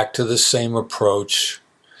back to the same approach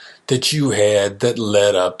that you had that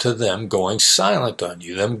led up to them going silent on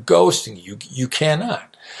you, them ghosting you. You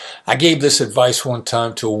cannot. I gave this advice one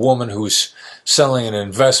time to a woman who was selling an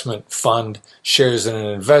investment fund, shares in an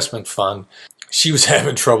investment fund. She was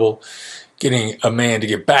having trouble getting a man to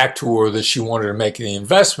get back to her that she wanted to make the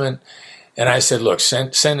investment. And I said, look,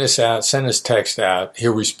 send this out, send this text out,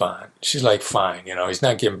 he'll respond. She's like, fine, he's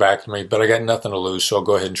not getting back to me, but I got nothing to lose, so I'll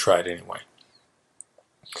go ahead and try it anyway.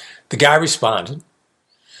 The guy responded,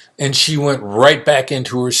 and she went right back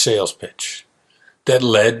into her sales pitch that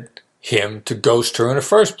led him to ghost her in the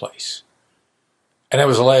first place. And that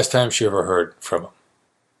was the last time she ever heard from him.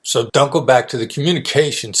 So don't go back to the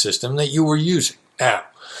communication system that you were using. Now,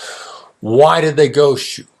 why did they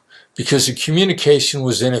ghost you? Because the communication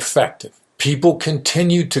was ineffective. People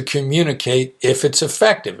continue to communicate if it's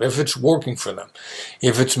effective, if it's working for them,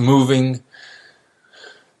 if it's moving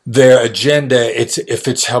their agenda, if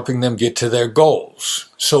it's helping them get to their goals.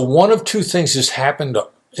 So one of two things has happened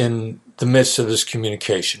in the midst of this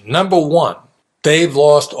communication. Number one, they've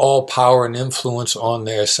lost all power and influence on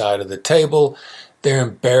their side of the table. They're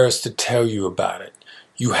embarrassed to tell you about it.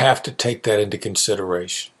 You have to take that into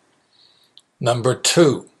consideration. Number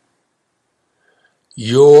two,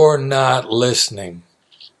 you're not listening.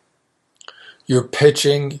 You're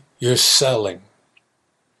pitching, you're selling.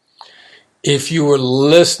 If you were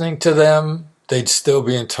listening to them, they'd still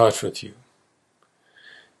be in touch with you.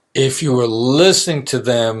 If you were listening to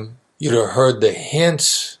them, you'd have heard the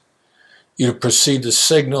hints, you'd have perceived the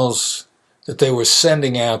signals that they were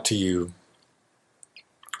sending out to you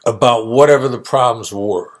about whatever the problems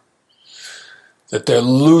were, that they're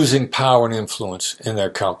losing power and influence in their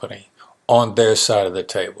company on their side of the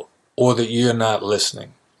table, or that you're not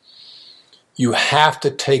listening. You have to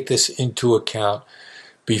take this into account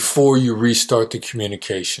before you restart the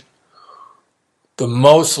communication. The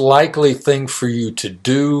most likely thing for you to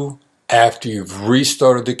do after you've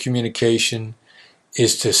restarted the communication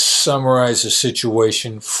is to summarize the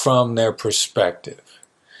situation from their perspective.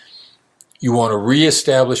 You want to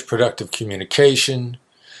reestablish productive communication.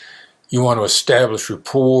 You want to establish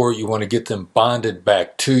rapport. You want to get them bonded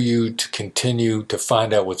back to you to continue to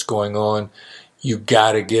find out what's going on. You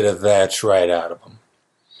got to get a that's right out of them.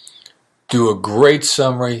 Do a great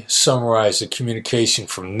summary. Summarize the communication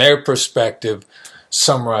from their perspective.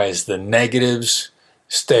 Summarize the negatives.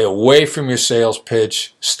 Stay away from your sales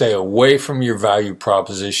pitch. Stay away from your value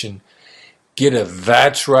proposition. Get a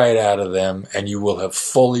that's right out of them, and you will have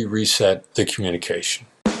fully reset the communication.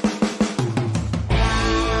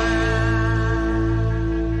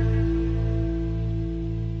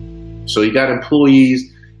 So you got employees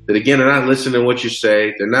that, again, are not listening to what you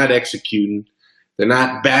say. They're not executing. They're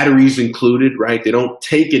not batteries included, right? They don't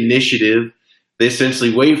take initiative. They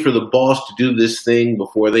essentially wait for the boss to do this thing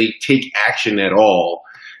before they take action at all.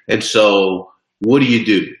 And so what do you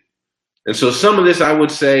do? And so some of this, I would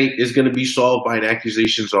say, is going to be solved by an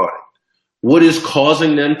accusations audit. What is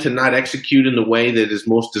causing them to not execute in the way that is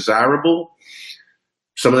most desirable?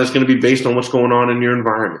 Some of that's going to be based on what's going on in your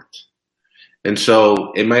environment. And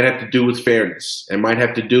so it might have to do with fairness. It might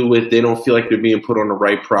have to do with they don't feel like they're being put on the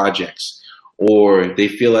right projects, or they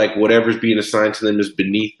feel like whatever's being assigned to them is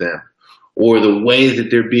beneath them, or the way that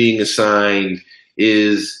they're being assigned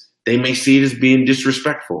is they may see it as being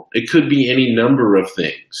disrespectful. It could be any number of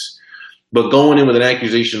things. But going in with an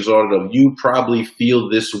accusations audit of you probably feel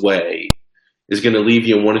this way is going to leave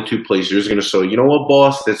you in one of two places. It's going to say, you know what,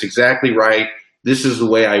 boss, that's exactly right. This is the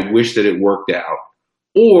way I wish that it worked out.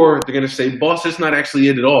 Or they're going to say, boss, that's not actually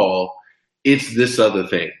it at all. It's this other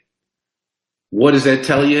thing. What does that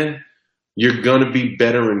tell you? You're going to be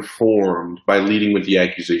better informed by leading with the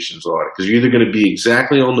accusations audit, because you're either going to be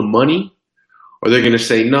exactly on the money, or they're going to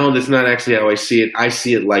say, no, that's not actually how I see it. I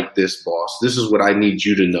see it like this, boss. This is what I need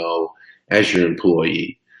you to know as your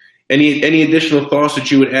employee. Any additional thoughts that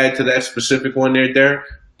you would add to that specific one there, Derek?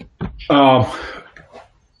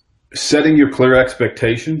 Setting your clear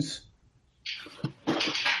expectations,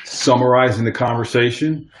 summarizing the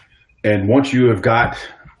conversation, and once you have got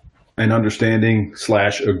an understanding /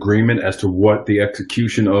 agreement as to what the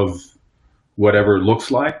execution of whatever looks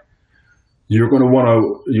like, you're going to want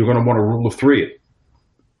to rule of three it.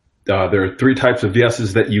 There are three types of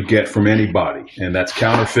yeses that you get from anybody, and that's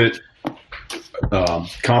counterfeit,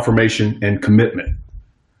 confirmation, and commitment.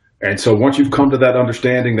 And so once you've come to that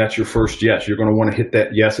understanding, that's your first yes. You're going to want to hit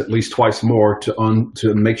that yes at least twice more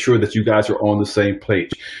to make sure that you guys are on the same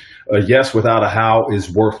page. A yes without a how is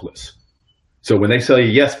worthless. So when they say,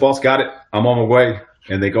 yes, boss, got it, I'm on my way,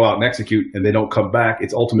 and they go out and execute and they don't come back,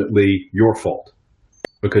 it's ultimately your fault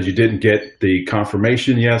because you didn't get the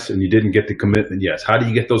confirmation yes and you didn't get the commitment yes. How do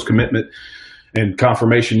you get those commitment and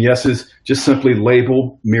confirmation yeses? Just simply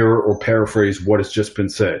label, mirror, or paraphrase what has just been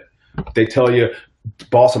said. They tell you,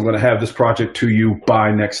 boss, I'm going to have this project to you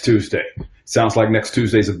by next Tuesday. Sounds like next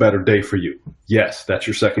Tuesday is a better day for you. Yes, that's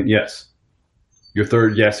your second yes. Your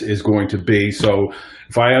third yes is going to be, so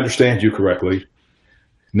if I understand you correctly,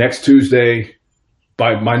 next Tuesday,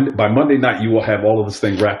 by Monday night, you will have all of this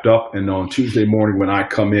thing wrapped up. And on Tuesday morning when I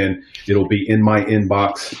come in, it'll be in my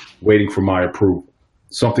inbox waiting for my approval.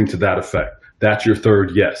 Something to that effect. That's your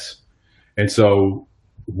third yes. And so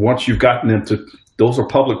once you've gotten them to, those are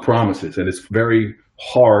public promises, and it's very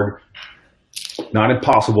hard, not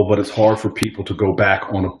impossible, but it's hard for people to go back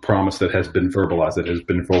on a promise that has been verbalized, that has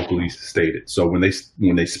been vocally stated. So when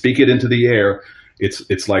they speak it into the air,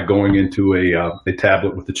 it's like going into a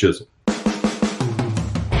tablet with a chisel.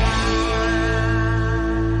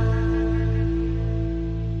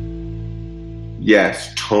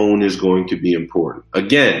 Yes, tone is going to be important.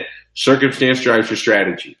 Again, circumstance drives your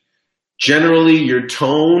strategy. Generally, your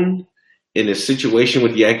tone in a situation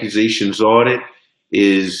with the accusations audit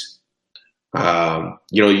is,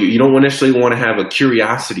 you don't necessarily want to have a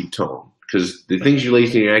curiosity tone, because the things you lay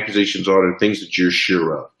in your accusations audit are things that you're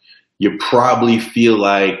sure of. You probably feel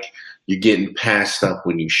like you're getting passed up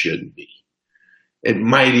when you shouldn't be. It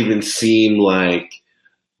might even seem like,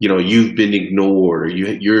 you've been ignored, or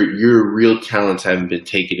your real talents haven't been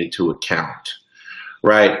taken into account,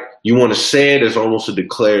 right? You want to say it as almost a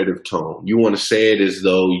declarative tone. You want to say it as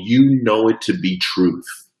though you know it to be truth.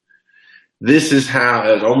 This is how,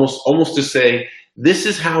 as almost to say, this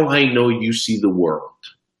is how I know you see the world.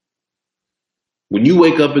 When you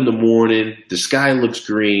wake up in the morning, the sky looks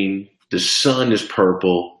green, the sun is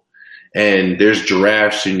purple, and there's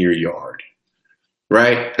giraffes in your yard,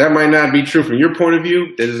 right? That might not be true from your point of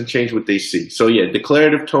view. That doesn't change what they see. So yeah,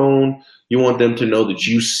 declarative tone, You want them to know that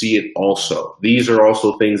you see it also. These are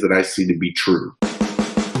also things that I see to be true.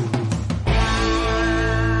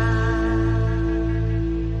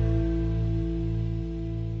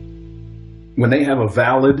 When they have a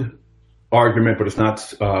valid argument, but it's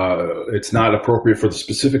not appropriate for the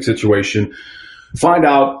specific situation, find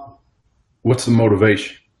out what's the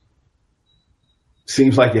motivation.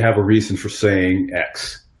 Seems like you have a reason for saying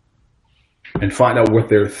X, and find out what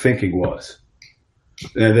their thinking was.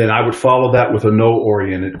 And then I would follow that with a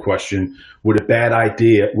no-oriented question. Would it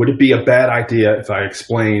be a bad idea if I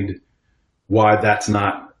explained why that's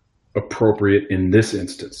not appropriate in this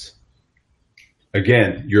instance?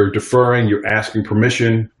 Again, you're deferring, you're asking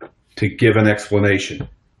permission to give an explanation.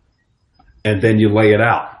 And then you lay it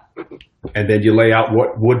out. And then you lay out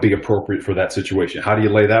what would be appropriate for that situation. How do you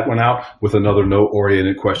lay that one out? With another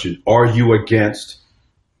no-oriented question. Are you against?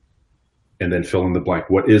 And then fill in the blank.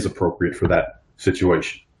 What is appropriate for that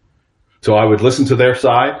situation? So I would listen to their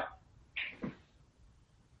side,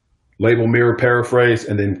 label, mirror, paraphrase,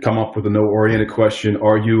 and then come up with a no-oriented question.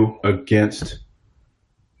 Are you against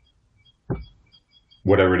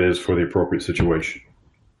whatever it is for the appropriate situation?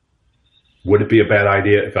 Would it be a bad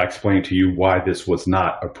idea if I explained to you why this was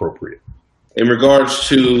not appropriate? In regards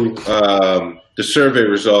to the survey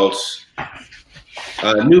results,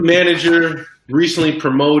 new manager recently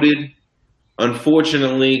promoted,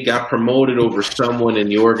 unfortunately got promoted over someone in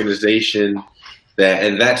the organization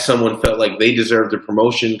that someone felt like they deserved the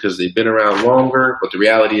promotion because they've been around longer. But the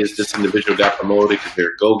reality is this individual got promoted because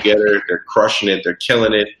they're a go-getter, they're crushing it, they're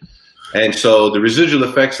killing it. And so the residual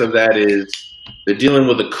effects of that is they're dealing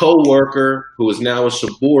with a coworker who is now a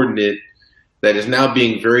subordinate that is now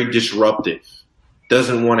being very disruptive,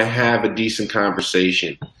 doesn't want to have a decent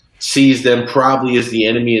conversation, sees them probably as the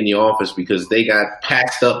enemy in the office because they got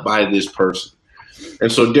passed up by this person.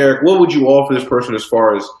 And so, Derek, what would you offer this person as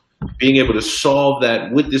far as being able to solve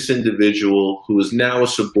that with this individual who is now a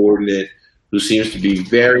subordinate, who seems to be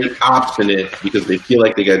very obstinate because they feel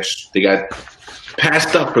like they got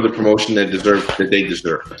passed up for the promotion that they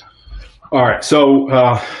deserve? All right,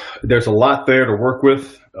 so there's a lot there to work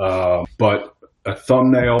with, but a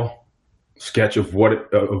thumbnail sketch of what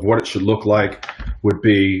it should look like would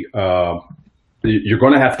be you're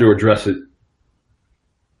going to have to address it.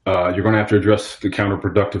 You're going to have to address the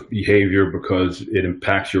counterproductive behavior because it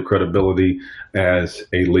impacts your credibility as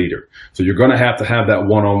a leader. So you're going to have that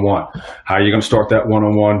one-on-one. How are you going to start that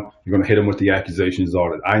one-on-one? You're going to hit them with the accusations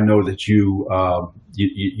audit. I know that you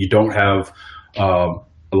don't have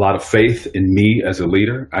a lot of faith in me as a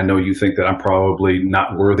leader. I know you think that I'm probably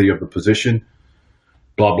not worthy of the position,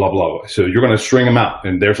 blah, blah, blah. So you're going to string them out.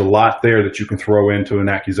 And there's a lot there that you can throw into an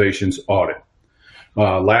accusations audit.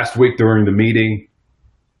 Last week during the meeting,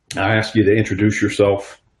 I asked you to introduce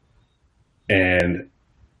yourself and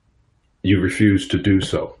you refused to do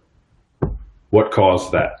so. What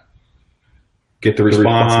caused that? Get the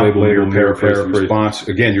response, label, paraphrase the response.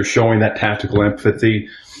 Again, you're showing that tactical empathy,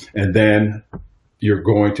 and then you're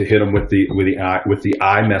going to hit them with the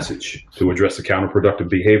I message to address the counterproductive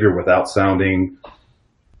behavior without sounding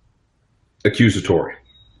accusatory.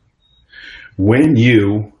 When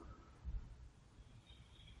you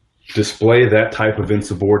display that type of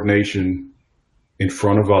insubordination in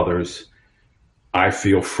front of others, I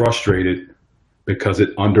feel frustrated because it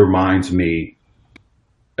undermines me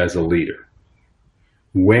as a leader.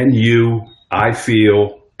 When I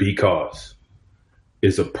feel because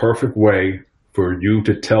is a perfect way for you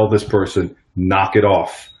to tell this person, knock it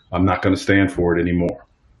off. I'm not going to stand for it anymore.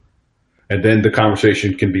 And then the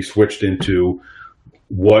conversation can be switched into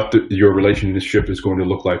what your relationship is going to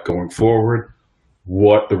look like going forward,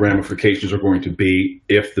 what the ramifications are going to be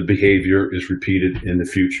if the behavior is repeated in the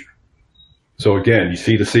future. So again, you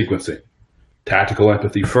see the sequencing. Tactical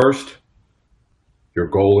empathy first, your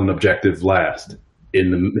goal and objective last.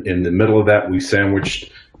 In the middle of that, we sandwiched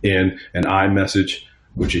in an I message,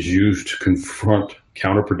 which is used to confront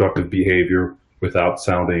counterproductive behavior without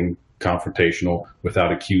sounding confrontational,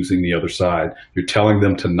 without accusing the other side. You're telling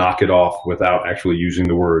them to knock it off without actually using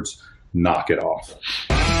the words, knock it off.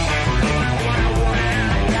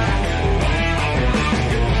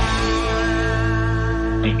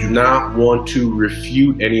 You do not want to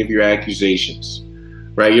refute any of your accusations,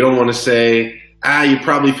 right? You don't want to say, you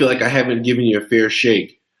probably feel like I haven't given you a fair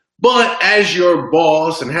shake. But as your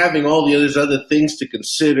boss and having all the other things to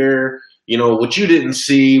consider, what you didn't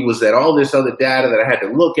see was that all this other data that I had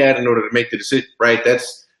to look at in order to make the decision, right?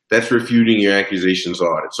 That's refuting your accusations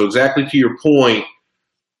audit. So exactly to your point,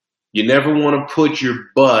 you never want to put your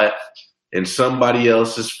butt in somebody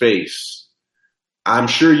else's face. I'm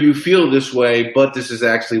sure you feel this way, but this is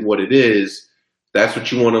actually what it is. That's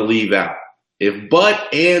what you want to leave out. If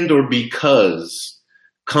but, and, or because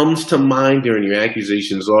comes to mind during your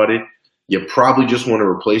accusations audit, you probably just want to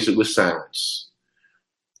replace it with silence.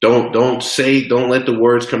 Don't let the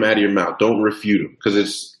words come out of your mouth. Don't refute them, because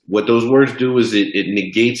it's what those words do is it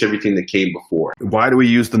negates everything that came before. Why do we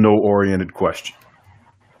use the no-oriented question?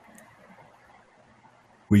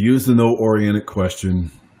 We use the no-oriented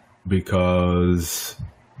question because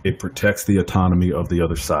it protects the autonomy of the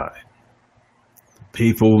other side.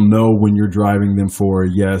 People know when you're driving them for a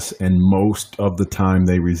yes, and most of the time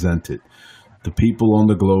they resent it. The people on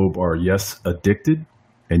the globe are yes addicted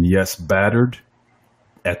and yes battered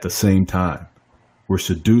at the same time. We're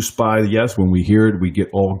seduced by the yes. When we hear it, we get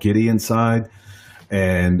all giddy inside.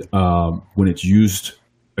 And when it's used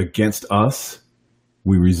against us,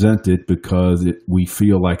 we resent it because we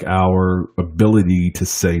feel like our ability to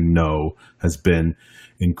say no has been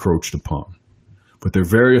encroached upon. But they're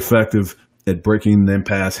very effective at breaking the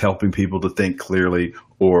impasse, helping people to think clearly,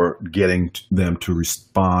 or getting them to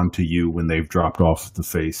respond to you when they've dropped off the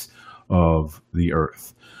face of the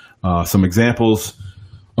earth. Some examples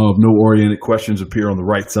of no-oriented questions appear on the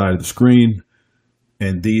right side of the screen,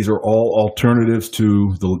 and these are all alternatives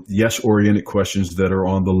to the yes-oriented questions that are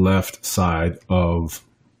on the left side of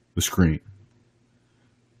the screen.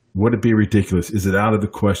 Would it be ridiculous? Is it out of the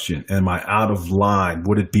question? Am I out of line?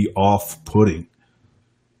 Would it be off-putting?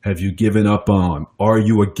 Have you given up on? Are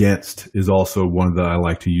you against is also one that I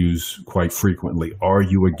like to use quite frequently. Are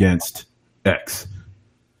you against X?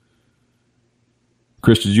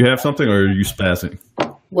 Chris, did you have something, or are you spazzing?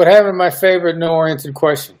 What happened to my favorite no-oriented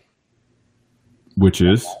question? Which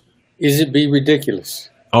is? Is it be ridiculous?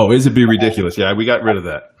 Oh, is it be ridiculous? Yeah, we got rid of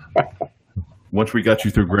that. Once we got you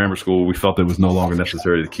through grammar school, we felt it was no longer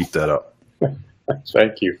necessary to keep that up.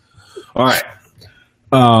 Thank you. All right.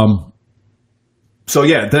 So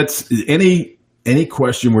yeah, that's any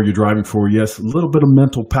question where you're driving for yes, a little bit of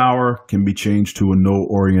mental power can be changed to a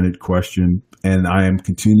no-oriented question. And I am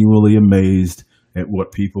continually amazed at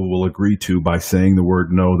what people will agree to by saying the word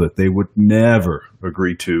no that they would never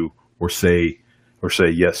agree to or say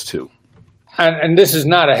yes to. And this is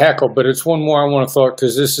not a heckle, but it's one more I want to thought,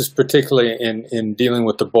 because this is particularly in dealing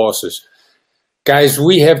with the bosses. Guys,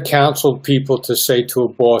 we have counseled people to say to a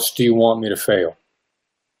boss, do you want me to fail?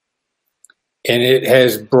 And it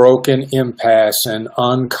has broken impasse and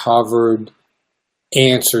uncovered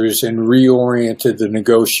answers and reoriented the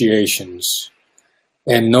negotiations.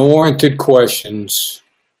 And no-oriented questions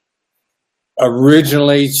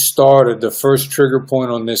originally started, the first trigger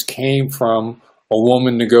point on this came from a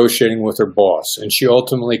woman negotiating with her boss. And she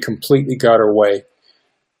ultimately completely got her way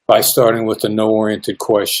by starting with the no-oriented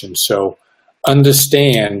question. So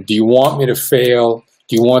understand, do you want me to fail?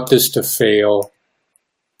 Do you want this to fail?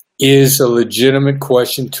 Is a legitimate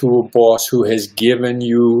question to a boss who has given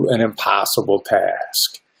you an impossible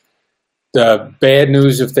task. The bad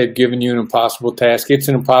news, if they've given you an impossible task, it's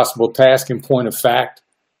an impossible task in point of fact.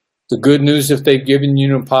 The good news, if they've given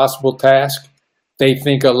you an impossible task, they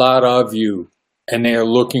think a lot of you and they are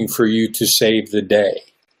looking for you to save the day.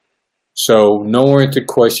 So no-oriented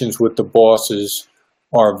questions with the bosses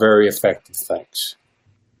are very effective things.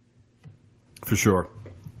 For sure.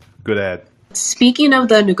 Good ad. Speaking of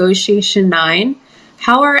the negotiation 9,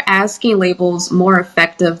 how are asking labels more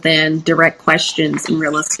effective than direct questions in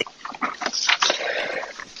real estate?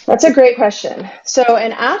 That's a great question. So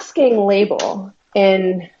an asking label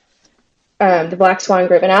in the Black Swan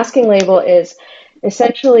Group, an asking label is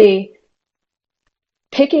essentially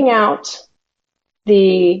picking out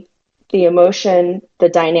the emotion, the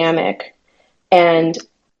dynamic, and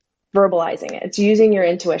verbalizing it. It's using your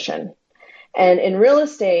intuition. And in real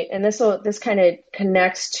estate, and this kind of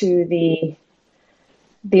connects to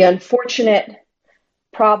the unfortunate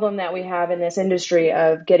problem that we have in this industry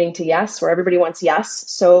of getting to yes, where everybody wants yes.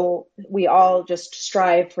 So we all just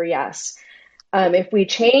strive for yes. If we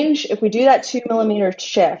do that 2 millimeter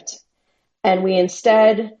shift, and we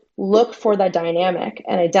instead look for the dynamic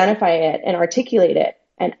and identify it and articulate it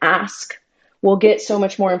and ask, we'll get so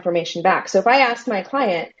much more information back. So if I ask my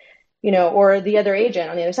client, or the other agent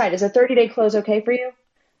on the other side, is a 30-day close okay for you?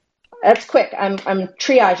 That's quick. I'm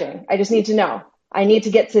triaging. I just need to know. I need to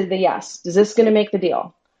get to the yes. Is this going to make the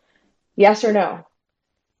deal? Yes or no?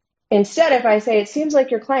 Instead, if I say, it seems like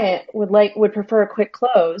your client would prefer a quick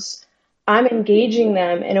close, I'm engaging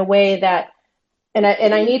them in a way that, and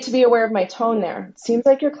I need to be aware of my tone there. It seems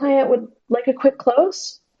like your client would like a quick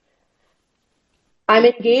close. I'm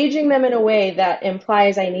engaging them in a way that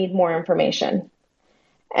implies I need more information.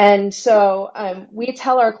 And so we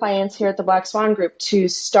tell our clients here at the Black Swan Group to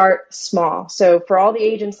start small. So for all the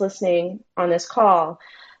agents listening on this call,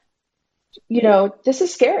 this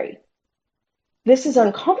is scary. this is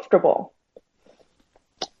uncomfortable.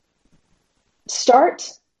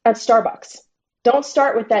 Start at Starbucks. Don't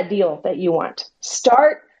start with that deal that you want.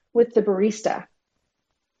 Start with the barista.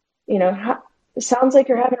 It sounds like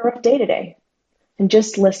you're having a rough day today, and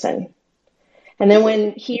just listen. And then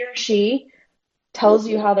when he or she tells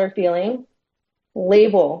you how they're feeling,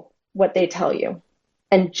 label what they tell you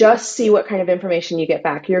and just see what kind of information you get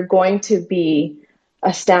back. You're going to be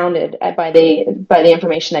astounded by the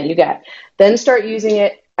information that you get. Then start using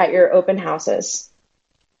it at your open houses.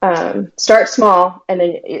 Start small, and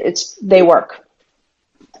then they work.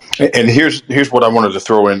 And here's what I wanted to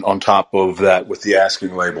throw in on top of that with the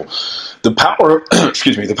asking label. The power,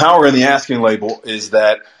 the power in the asking label is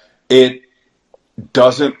that it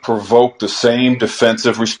doesn't provoke the same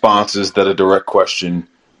defensive responses that a direct question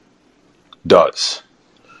does.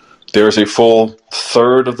 There's a full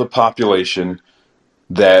third of the population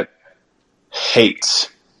that hates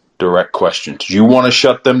direct questions. You want to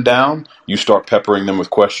shut them down, you start peppering them with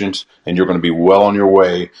questions, and you're going to be well on your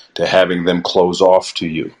way to having them close off to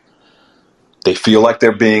you. They feel like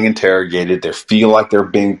they're being interrogated. They feel like they're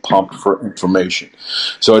being pumped for information.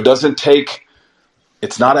 So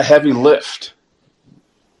it's not a heavy lift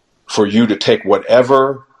for you to take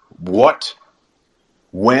whatever, what,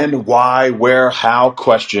 when, why, where, how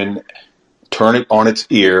question, turn it on its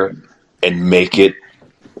ear and make it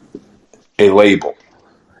a label.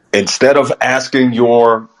 Instead of asking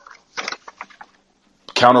your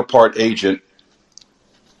counterpart agent,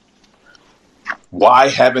 why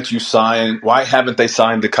haven't they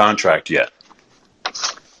signed the contract yet?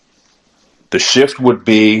 The shift would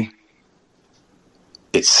be,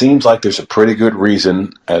 it seems like there's a pretty good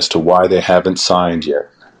reason as to why they haven't signed yet.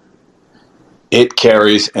 It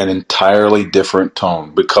carries an entirely different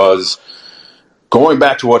tone, because going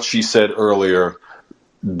back to what she said earlier,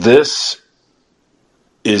 this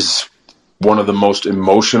is one of the most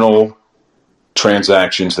emotional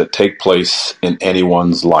transactions that take place in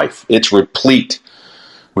anyone's life. It's replete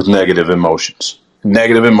with negative emotions.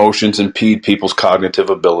 Negative emotions impede people's cognitive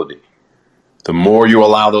ability. The more you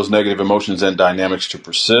allow those negative emotions and dynamics to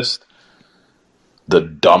persist, the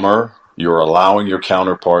dumber you're allowing your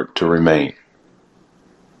counterpart to remain.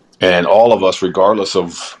 And all of us, regardless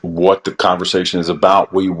of what the conversation is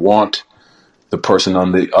about, we want the person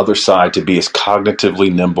on the other side to be as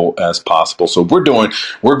cognitively nimble as possible. So we're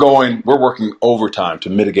working overtime to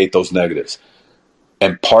mitigate those negatives.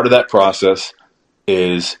 And part of that process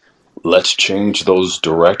is, let's change those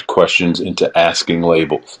direct questions into asking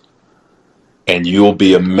labels. And you'll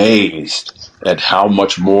be amazed at how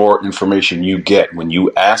much more information you get when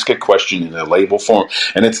you ask a question in a label form.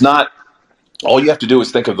 And it's not, all you have to do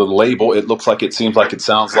is think of the label. It looks like, it seems like, it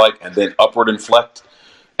sounds like, and then upward inflect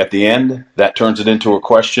at the end. That turns it into a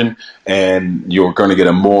question, and you're going to get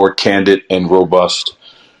a more candid and robust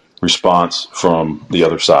response from the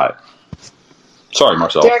other side. Sorry,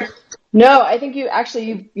 Marcel. Derek, no, I think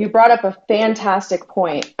you brought up a fantastic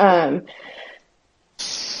point.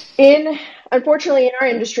 Unfortunately, in our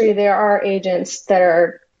industry, there are agents that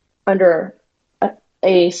are under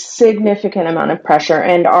a significant amount of pressure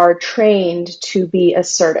and are trained to be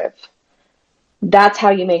assertive. That's how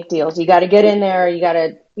you make deals. You got to get in there. You got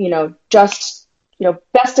to, best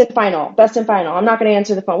and final. I'm not going to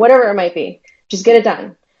answer the phone, whatever it might be. Just get it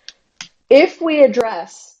done. If we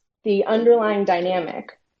address the underlying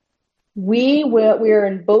dynamic, we're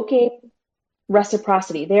invoking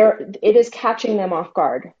reciprocity. It is catching them off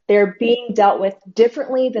guard. They're being dealt with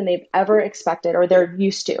differently than they've ever expected or they're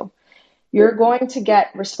used to. You're going to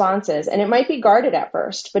get responses, and it might be guarded at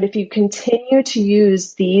first, but if you continue to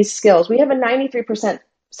use these skills, we have a 93%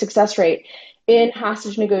 success rate in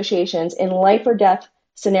hostage negotiations in life or death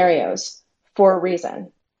scenarios for a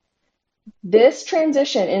reason. This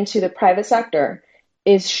transition into the private sector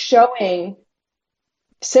is showing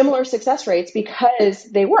similar success rates because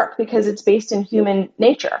they work, because it's based in human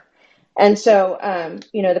nature. And so,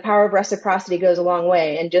 the power of reciprocity goes a long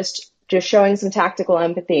way, and just showing some tactical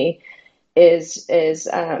empathy it's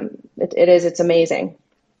amazing.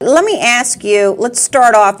 Let me ask you, let's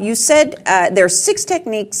start off. You said there are 6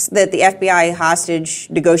 techniques that the FBI hostage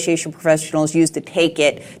negotiation professionals use to take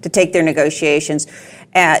their negotiations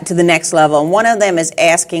to the next level. And one of them is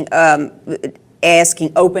asking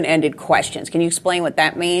open-ended questions. Can you explain what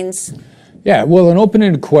that means? Yeah, well, an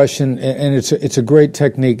open-ended question, and it's a great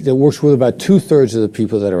technique that works with about 2/3 of the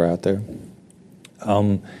people that are out there,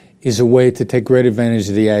 is a way to take great advantage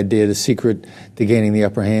of the idea. The secret to gaining the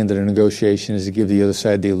upper hand in a negotiation is to give the other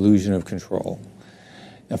side the illusion of control.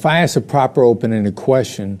 If I ask a proper open-ended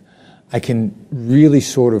question, I can really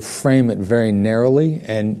sort of frame it very narrowly,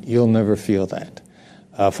 and you'll never feel that.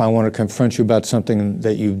 If I want to confront you about something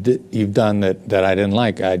that you've done that I didn't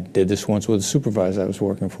like, I did this once with a supervisor I was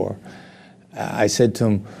working for. I said to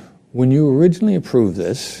him, when you originally approved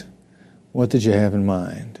this, what did you have in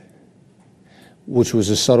mind? Which was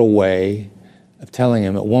a subtle way of telling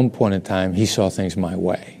him at one point in time he saw things my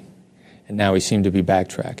way. And now he seemed to be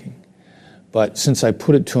backtracking. But since I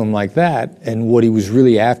put it to him like that, and what he was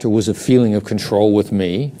really after was a feeling of control with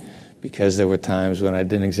me, because there were times when I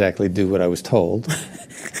didn't exactly do what I was told.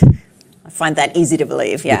 I find that easy to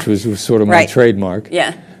believe, yeah. Which was sort of my trademark.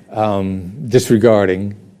 Yeah.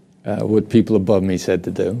 Disregarding what people above me said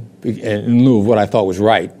to do, in lieu of what I thought was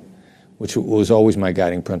right, which was always my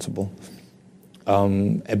guiding principle.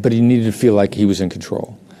 But he needed to feel like he was in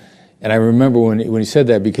control. And I remember when he said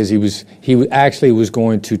that, because he actually was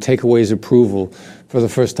going to take away his approval for the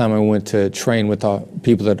first time I went to train with the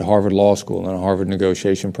people at Harvard Law School on a Harvard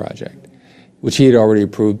negotiation project, which he had already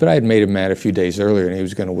approved, but I had made him mad a few days earlier and he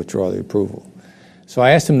was going to withdraw the approval. So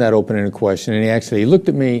I asked him that open-ended question, and he looked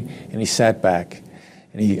at me and he sat back,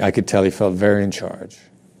 and I could tell he felt very in charge,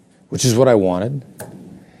 which is what I wanted.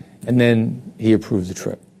 And then he approved the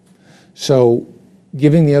trip. So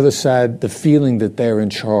giving the other side the feeling that they're in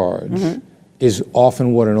charge is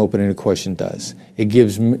often what an open-ended question does. It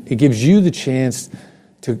gives you the chance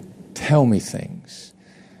to tell me things,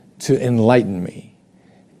 to enlighten me.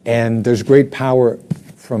 And there's great power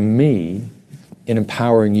from me in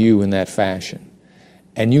empowering you in that fashion.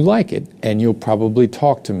 And you like it, and you'll probably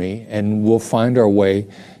talk to me, and we'll find our way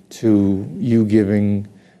to you giving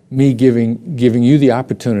you the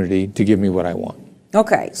opportunity to give me what I want.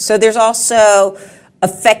 Okay, so there's also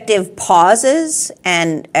effective pauses,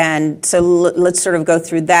 and so let's sort of go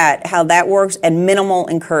through that, how that works, and minimal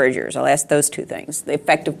encouragers. I'll ask those two things. The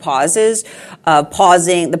effective pauses,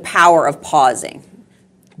 pausing, the power of pausing.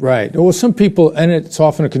 Right. Well, some people, and it's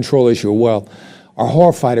often a control issue, are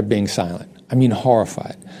horrified at being silent. I mean,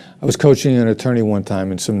 horrified. I was coaching an attorney one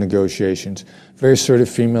time in some negotiations, very assertive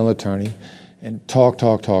female attorney, and talk,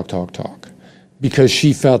 because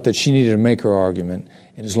she felt that she needed to make her argument.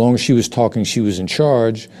 And as long as she was talking, she was in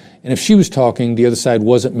charge. And if she was talking, the other side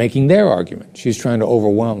wasn't making their argument. She was trying to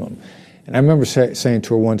overwhelm them. And I remember saying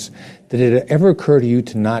to her once, did it ever occur to you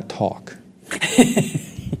to not talk?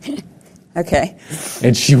 Okay.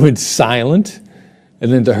 And she went silent.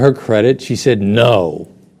 And then to her credit, she said, no.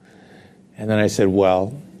 And then I said,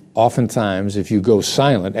 well, oftentimes if you go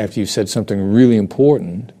silent after you've said something really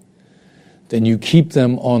important, then you keep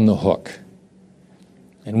them on the hook.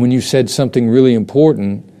 And when you said something really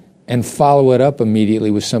important and follow it up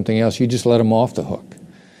immediately with something else, you just let them off the hook.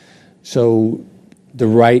 So the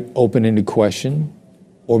right open-ended question,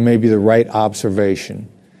 or maybe the right observation,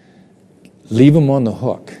 leave them on the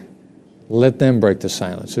hook. Let them break the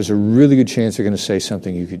silence. There's a really good chance they're going to say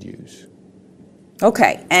something you could use.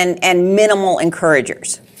 Okay, and minimal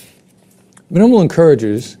encouragers. Minimal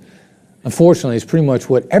encouragers, unfortunately, is pretty much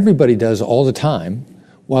what everybody does all the time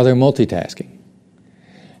while they're multitasking.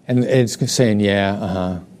 And it's saying,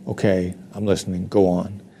 okay, I'm listening, go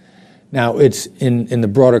on. Now, it's in the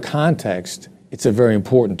broader context, it's a very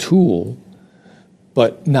important tool,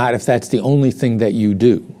 but not if that's the only thing that you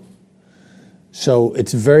do. So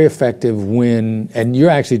it's very effective and you're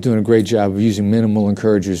actually doing a great job of using minimal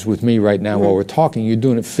encouragers with me right now while we're talking. You're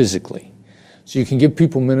doing it physically. So you can give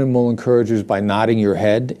people minimal encouragers by nodding your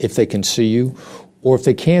head if they can see you, or if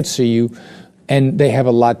they can't see you and they have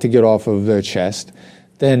a lot to get off of their chest,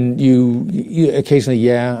 then you occasionally,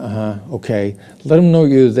 okay. Let them know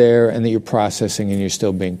you're there and that you're processing and you're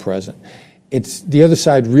still being present. The other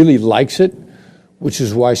side really likes it, which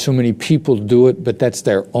is why so many people do it, but that's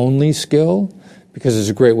their only skill, because it's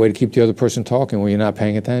a great way to keep the other person talking when you're not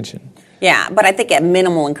paying attention. Yeah, but I think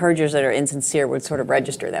minimal encouragers that are insincere would sort of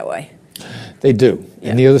register that way. They do,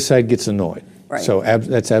 and the other side gets annoyed. Right. So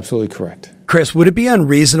that's absolutely correct. Chris, would it be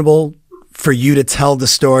unreasonable for you to tell the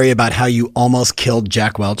story about how you almost killed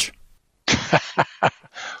Jack Welch?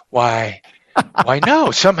 Why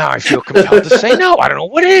no? Somehow I feel compelled to say no. I don't know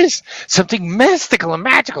what it is. Something mystical and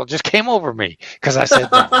magical just came over me because I said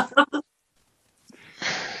no.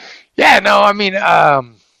 Yeah, no, I mean,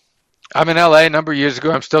 I'm in LA a number of years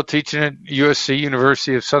ago. I'm still teaching at USC,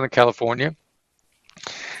 University of Southern California.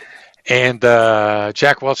 And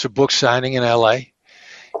Jack Welch, a book signing in LA.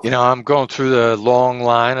 You know, I'm going through the long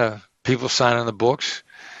line of people signing the books.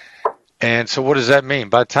 And so what does that mean?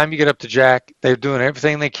 By the time you get up to Jack, they're doing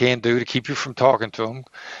everything they can do to keep you from talking to them,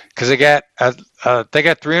 because they got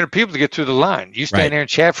 300 people to get through the line. You stand there and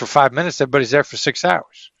chat for 5 minutes, everybody's there for 6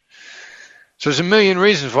 hours. So there's a million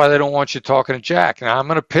reasons why they don't want you talking to Jack. Now, I'm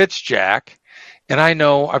going to pitch Jack, and I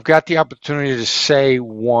know I've got the opportunity to say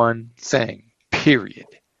one thing,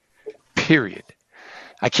 period.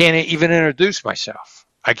 I can't even introduce myself.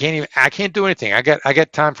 I can't do anything. I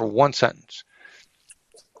got time for one sentence.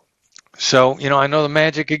 So, I know the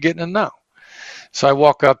magic of getting a no. So I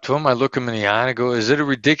walk up to him, I look him in the eye, and I go, is it a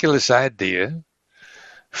ridiculous idea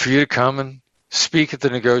for you to come and speak at the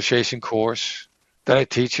negotiation course that I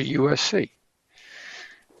teach at USC?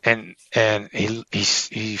 And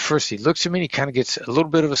he first looks at me and he kind of gets a little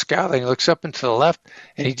bit of a scowl. Then he looks up and to the left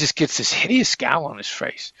and he just gets this hideous scowl on his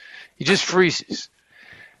face. He just freezes.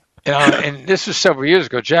 And this was several years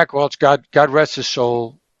ago. Jack Welch, God rest his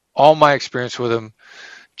soul, all my experience with him,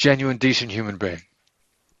 genuine, decent human being.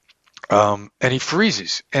 And he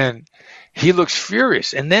freezes and he looks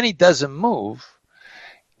furious and then he doesn't move.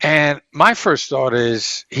 And my first thought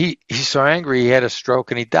is he's so angry he had a stroke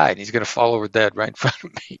and he died. He's going to fall over dead right in front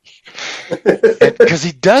of me because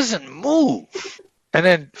he doesn't move. And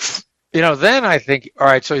then, then I think, all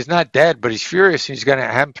right, so he's not dead, but he's furious. And he's going to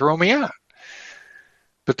have him throw me out.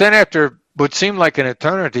 But then after what seemed like an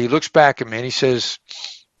eternity, he looks back at me and he says,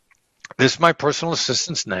 this is my personal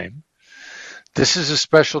assistant's name. This is a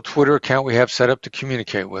special Twitter account we have set up to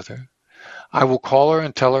communicate with her. I will call her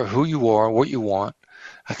and tell her who you are, what you want.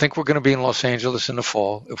 I think we're going to be in Los Angeles in the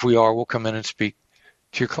fall. If we are, we'll come in and speak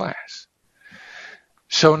to your class.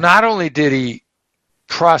 So not only did he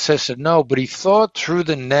process a no, but he thought through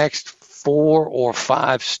the next 4 or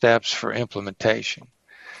 5 steps for implementation.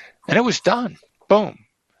 And it was done. Boom.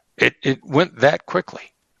 It went that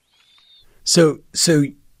quickly. So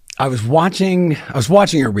I was watching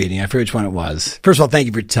your reading. I forget which one it was. First of all, thank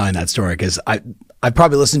you for telling that story because I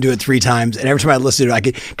probably listened to it 3 times, and every time I listened to it,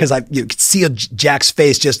 you could see Jack's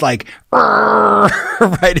face just like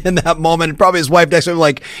right in that moment, and probably his wife next to him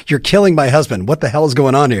like, "You're killing my husband. What the hell is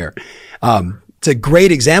going on here?" It's a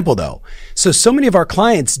great example, though. So many of our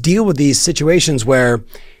clients deal with these situations where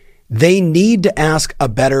they need to ask a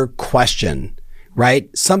better question,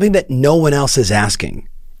 right? Something that no one else is asking.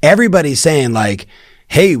 Everybody's saying like,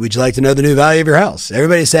 hey, would you like to know the new value of your house?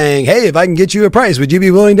 Everybody's saying, hey, if I can get you a price, would you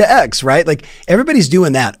be willing to X, right? Like everybody's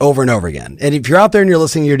doing that over and over again. And if you're out there and you're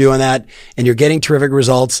listening, you're doing that and you're getting terrific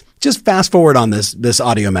results, just fast forward on this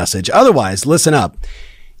audio message. Otherwise, listen up.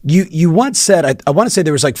 You once said, I want to say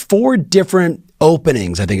there was like 4 different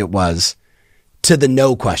openings, I think it was, to the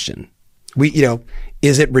no question.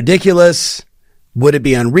 Is it ridiculous? Would it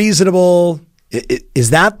be unreasonable? Is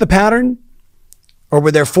that the pattern? Or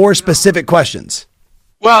were there 4 specific questions?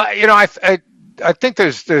 Well, I think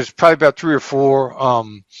there's probably about 3 or 4.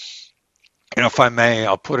 If I may,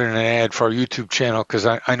 I'll put in an ad for our YouTube channel because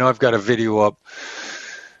I know I've got a video up.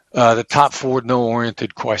 The top 4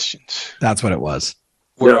 no-oriented questions. That's what it was.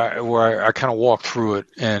 Where I kind of walk through it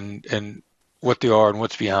and what they are and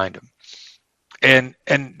what's behind them. And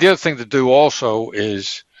the other thing to do also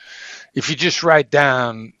is if you just write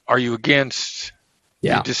down, are you against?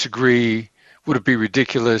 Yeah. You disagree? Would it be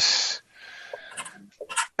ridiculous?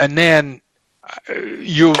 And then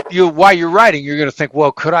you while you're writing, you're going to think,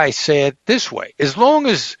 well, could I say it this way? As long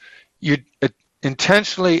as you're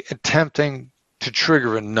intentionally attempting to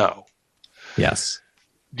trigger a no. Yes.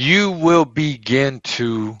 You will begin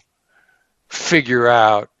to figure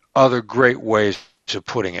out other great ways of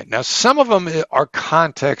putting it. Now, some of them are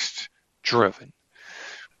context driven.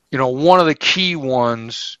 One of the key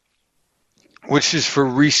ones, which is for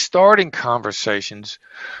restarting conversations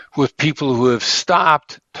with people who have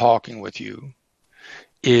stopped talking with you,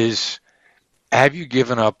 is have you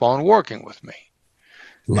given up on working with me?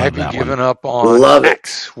 Have you given up on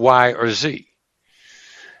X, Y, or Z?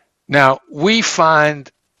 Now, we find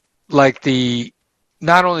like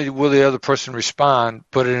not only will the other person respond,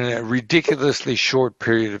 but in a ridiculously short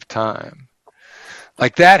period of time.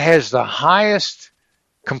 Like that has the highest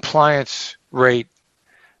compliance rate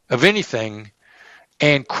of anything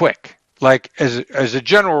and quick. Like as a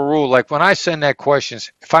general rule, like when I send that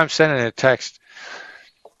questions, if I'm sending a text,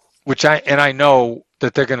 I know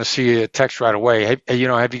that they're going to see a text right away.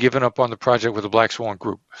 Have you given up on the project with the Black Swan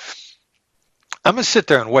Group? I'm going to sit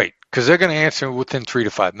there and wait because they're going to answer within 3 to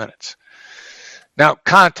 5 minutes. Now,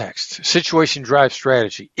 context, situation drives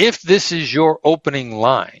strategy. If this is your opening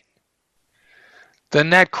line, then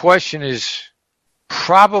that question is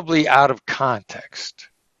probably out of context.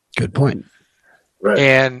 Good point. Right.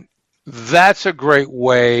 And that's a great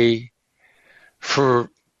way for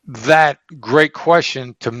that great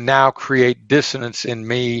question to now create dissonance in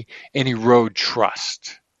me and erode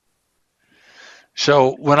trust.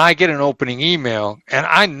 So when I get an opening email, and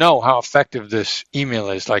I know how effective this email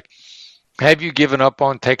is, like, have you given up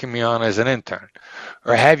on taking me on as an intern?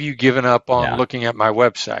 Or have you given up on looking at my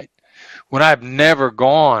website? When I've never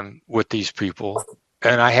gone with these people,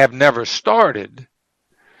 and I have never started,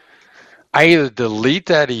 I either delete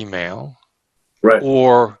that email, right,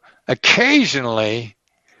 or occasionally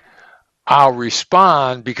I'll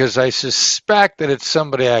respond because I suspect that it's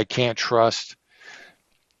somebody I can't trust,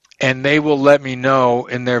 and they will let me know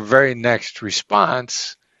in their very next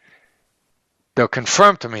response. They'll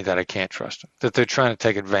confirm to me that I can't trust them, that they're trying to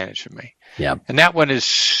take advantage of me. Yeah. And that one is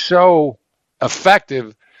so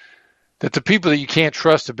effective that the people that you can't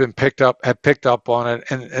trust have picked up on it,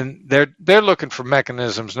 and they're looking for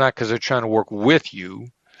mechanisms, not because they're trying to work with you.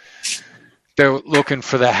 They're looking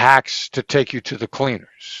for the hacks to take you to the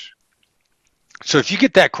cleaners. So if you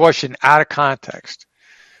get that question out of context,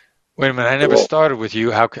 wait a minute, I never started with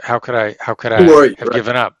you. How could I have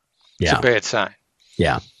given up? It's a bad sign.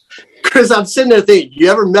 Yeah. Chris, I'm sitting there thinking,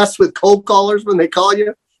 you ever mess with cold callers when they call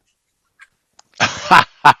you?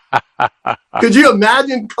 Could you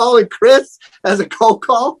imagine calling Chris as a cold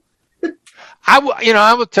call? I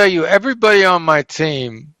will tell you, everybody on my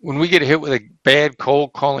team, when we get hit with a bad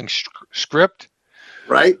cold calling script,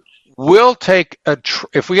 right, we'll take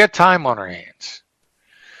if we got time on our hands.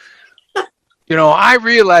 I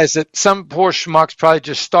realize that some poor schmuck's probably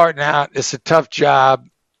just starting out. It's a tough job.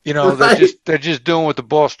 Right. They're just doing what the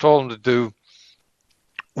boss told them to do.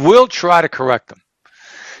 We'll try to correct them.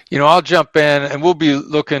 I'll jump in and we'll be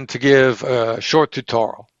looking to give a short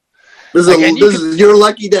tutorial. This is your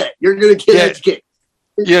lucky day. You're going to get educated.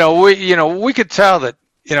 We could tell that.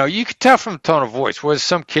 You could tell from the tone of voice. Was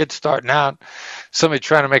some kid starting out, somebody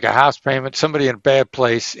trying to make a house payment, somebody in a bad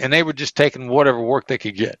place, and they were just taking whatever work they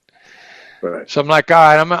could get. Right. So I'm like, all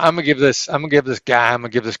right, I'm gonna give this gal, I'm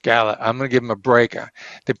gonna give him a break.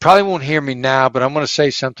 They probably won't hear me now, but I'm gonna say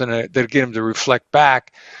something that'll get them to reflect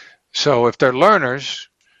back. So if they're learners,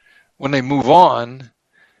 when they move on,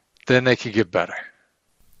 then they can get better.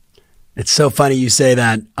 It's so funny you say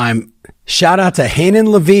that. Shout out to Hanan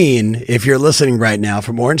Levine, if you're listening right now,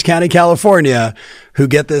 from Orange County, California, who,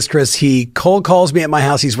 get this, Chris, he cold calls me at my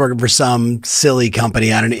house. He's working for some silly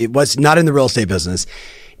company. I don't know. It was not in the real estate business.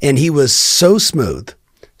 And he was so smooth,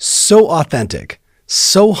 so authentic,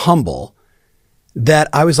 so humble that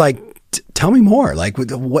I was like, tell me more. Like,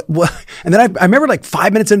 what? And then I remember, like,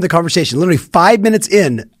 5 minutes into the conversation, literally 5 minutes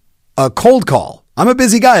in, a cold call. I'm a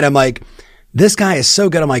busy guy. And I'm like, this guy is so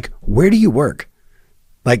good. I'm like, where do you work?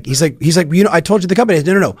 Like, he's like, I told you the company.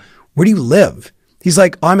 No. Where do you live? He's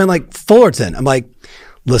like, oh, I'm in like Fullerton. I'm like,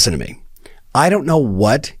 listen to me. I don't know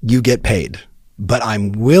what you get paid, but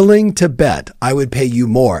I'm willing to bet I would pay you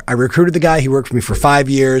more. I recruited the guy. He worked for me for 5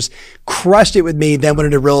 years, crushed it with me, then went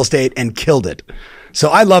into real estate and killed it. So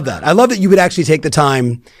I love that. I love that you would actually take the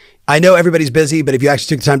time. I know everybody's busy, but if you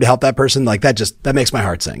actually took the time to help that person, like that makes my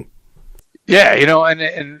heart sing. Yeah,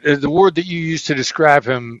 and the word that you used to describe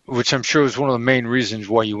him, which I'm sure was one of the main reasons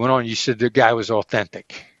why you went on, you said the guy was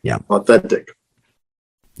authentic. Yeah. Authentic.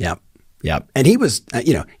 Yeah. Yeah. And he was,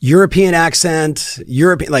 European accent,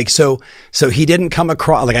 like, so he didn't come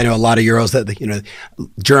across, like, I know a lot of Euros that,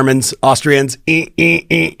 Germans, Austrians,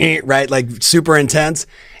 right? Like, super intense.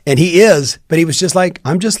 And he is, but he was just like,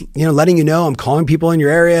 I'm just, letting you know, I'm calling people in your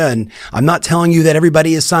area, and I'm not telling you that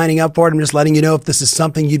everybody is signing up for it. I'm just letting you know if this is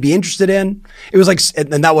something you'd be interested in. It was like,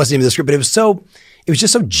 and that wasn't even the script, but it was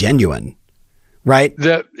just so genuine, right?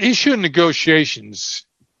 The issue in negotiations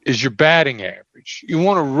is your batting average. You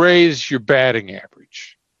want to raise your batting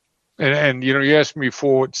average. And you asked me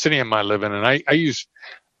for what city am I living in, and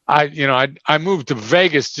I moved to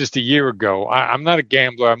Vegas just a year ago. I'm not a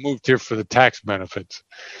gambler. I moved here for the tax benefits.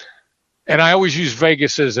 And I always use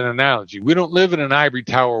Vegas as an analogy. We don't live in an ivory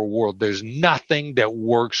tower world. There's nothing that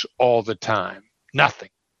works all the time. Nothing.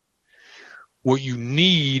 What you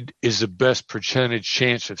need is the best percentage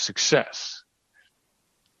chance of success.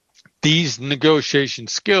 These negotiation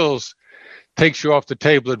skills takes you off the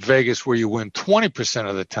table at Vegas where you win 20%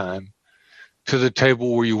 of the time to the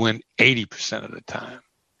table where you win 80% of the time.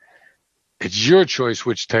 It's your choice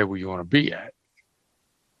which table you want to be at.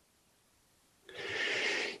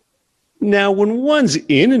 Now, when one's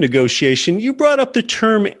in a negotiation, you brought up the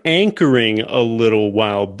term anchoring a little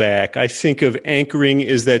while back. I think of anchoring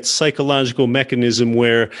as that psychological mechanism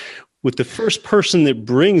where with the first person that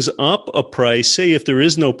brings up a price, say if there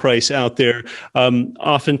is no price out there,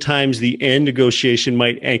 oftentimes the end negotiation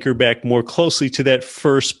might anchor back more closely to that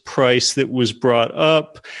first price that was brought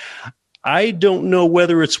up. I don't know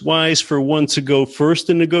whether it's wise for one to go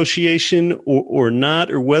first in negotiation or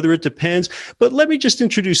not, or whether it depends. But let me just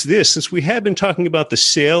introduce this, since we have been talking about the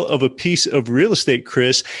sale of a piece of real estate,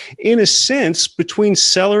 Chris. In a sense, between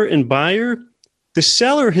seller and buyer, the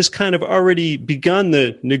seller has kind of already begun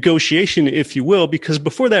the negotiation, if you will, because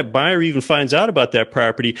before that buyer even finds out about that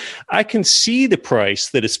property, I can see the price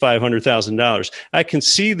that it's $500,000. I can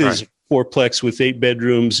see this fourplex with 8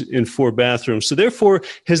 bedrooms and 4 bathrooms. So therefore,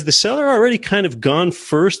 has the seller already kind of gone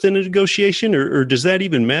first in a negotiation, or does that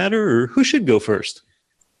even matter, or who should go first?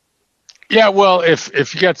 Yeah, well,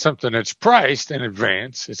 if you got something that's priced in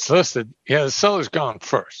advance, it's listed, yeah, the seller's gone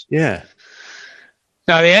first. Yeah.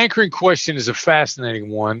 Now, the anchoring question is a fascinating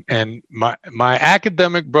one, and my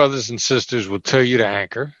academic brothers and sisters will tell you to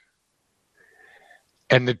anchor,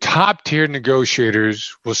 and the top-tier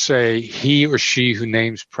negotiators will say he or she who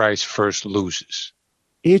names price first loses.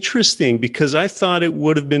 Interesting, because I thought it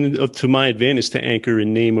would have been to my advantage to anchor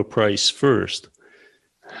and name a price first.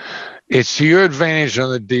 It's to your advantage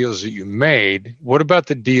on the deals that you made. What about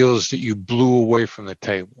the deals that you blew away from the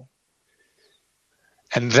table?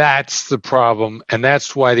 And that's the problem. And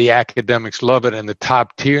that's why the academics love it and the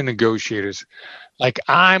top tier negotiators. Like,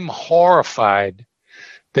 I'm horrified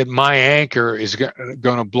that my anchor is going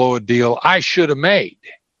to blow a deal I should have made.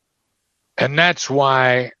 And that's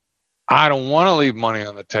why I don't want to leave money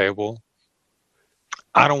on the table.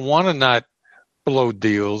 I don't want to not blow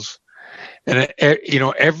deals. And,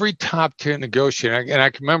 every top tier negotiator, and I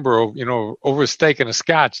can remember, over a steak and a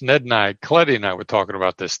scotch, Coletti and I were talking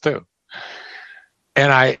about this too.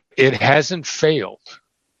 And it hasn't failed.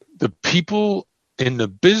 The people in the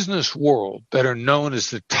business world that are known as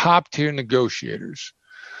the top tier negotiators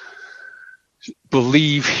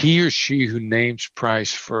believe he or she who names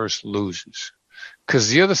price first loses. Because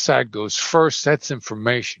the other side goes first, that's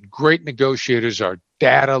information. Great negotiators are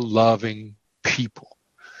data-loving people.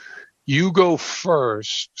 You go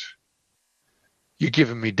first, you're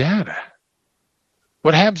giving me data.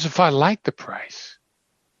 What happens if I like the price?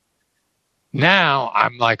 Now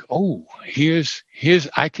I'm like, oh, here's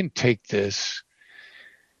I can take this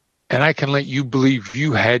and I can let you believe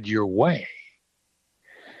you had your way.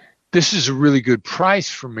 This is a really good price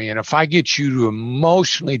for me. And if I get you to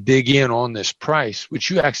emotionally dig in on this price, which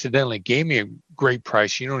you accidentally gave me a great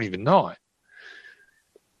price, you don't even know it,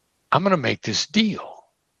 I'm going to make this deal.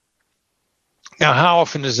 Now, how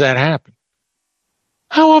often does that happen?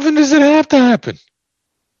 How often does it have to happen?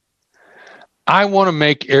 I want to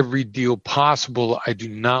make every deal possible. I do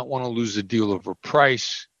not want to lose a deal over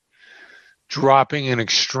price. Dropping an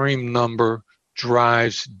extreme number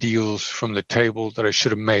drives deals from the table that I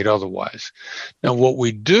should have made otherwise. Now, what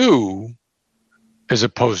we do, as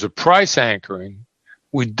opposed to price anchoring,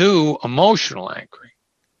 we do emotional anchoring.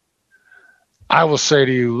 I will say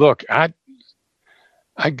to you, look, I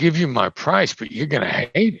give you my price, but you're going to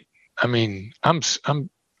hate it. I mean,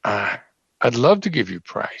 I'd love to give you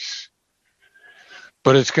price,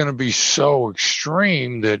 but it's going to be so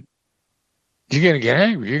extreme that you're going to get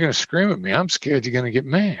angry. You're going to scream at me. I'm scared you're going to get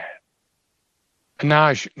mad. And now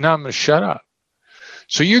I'm going to shut up.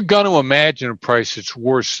 So you're going to imagine a price that's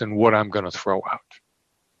worse than what I'm going to throw out.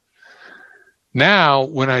 Now,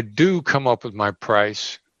 when I do come up with my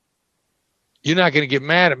price, you're not going to get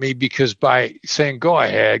mad at me, because by saying, go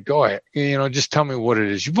ahead, just tell me what it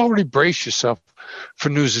is. You've already braced yourself for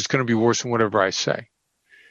news that's going to be worse than whatever I say.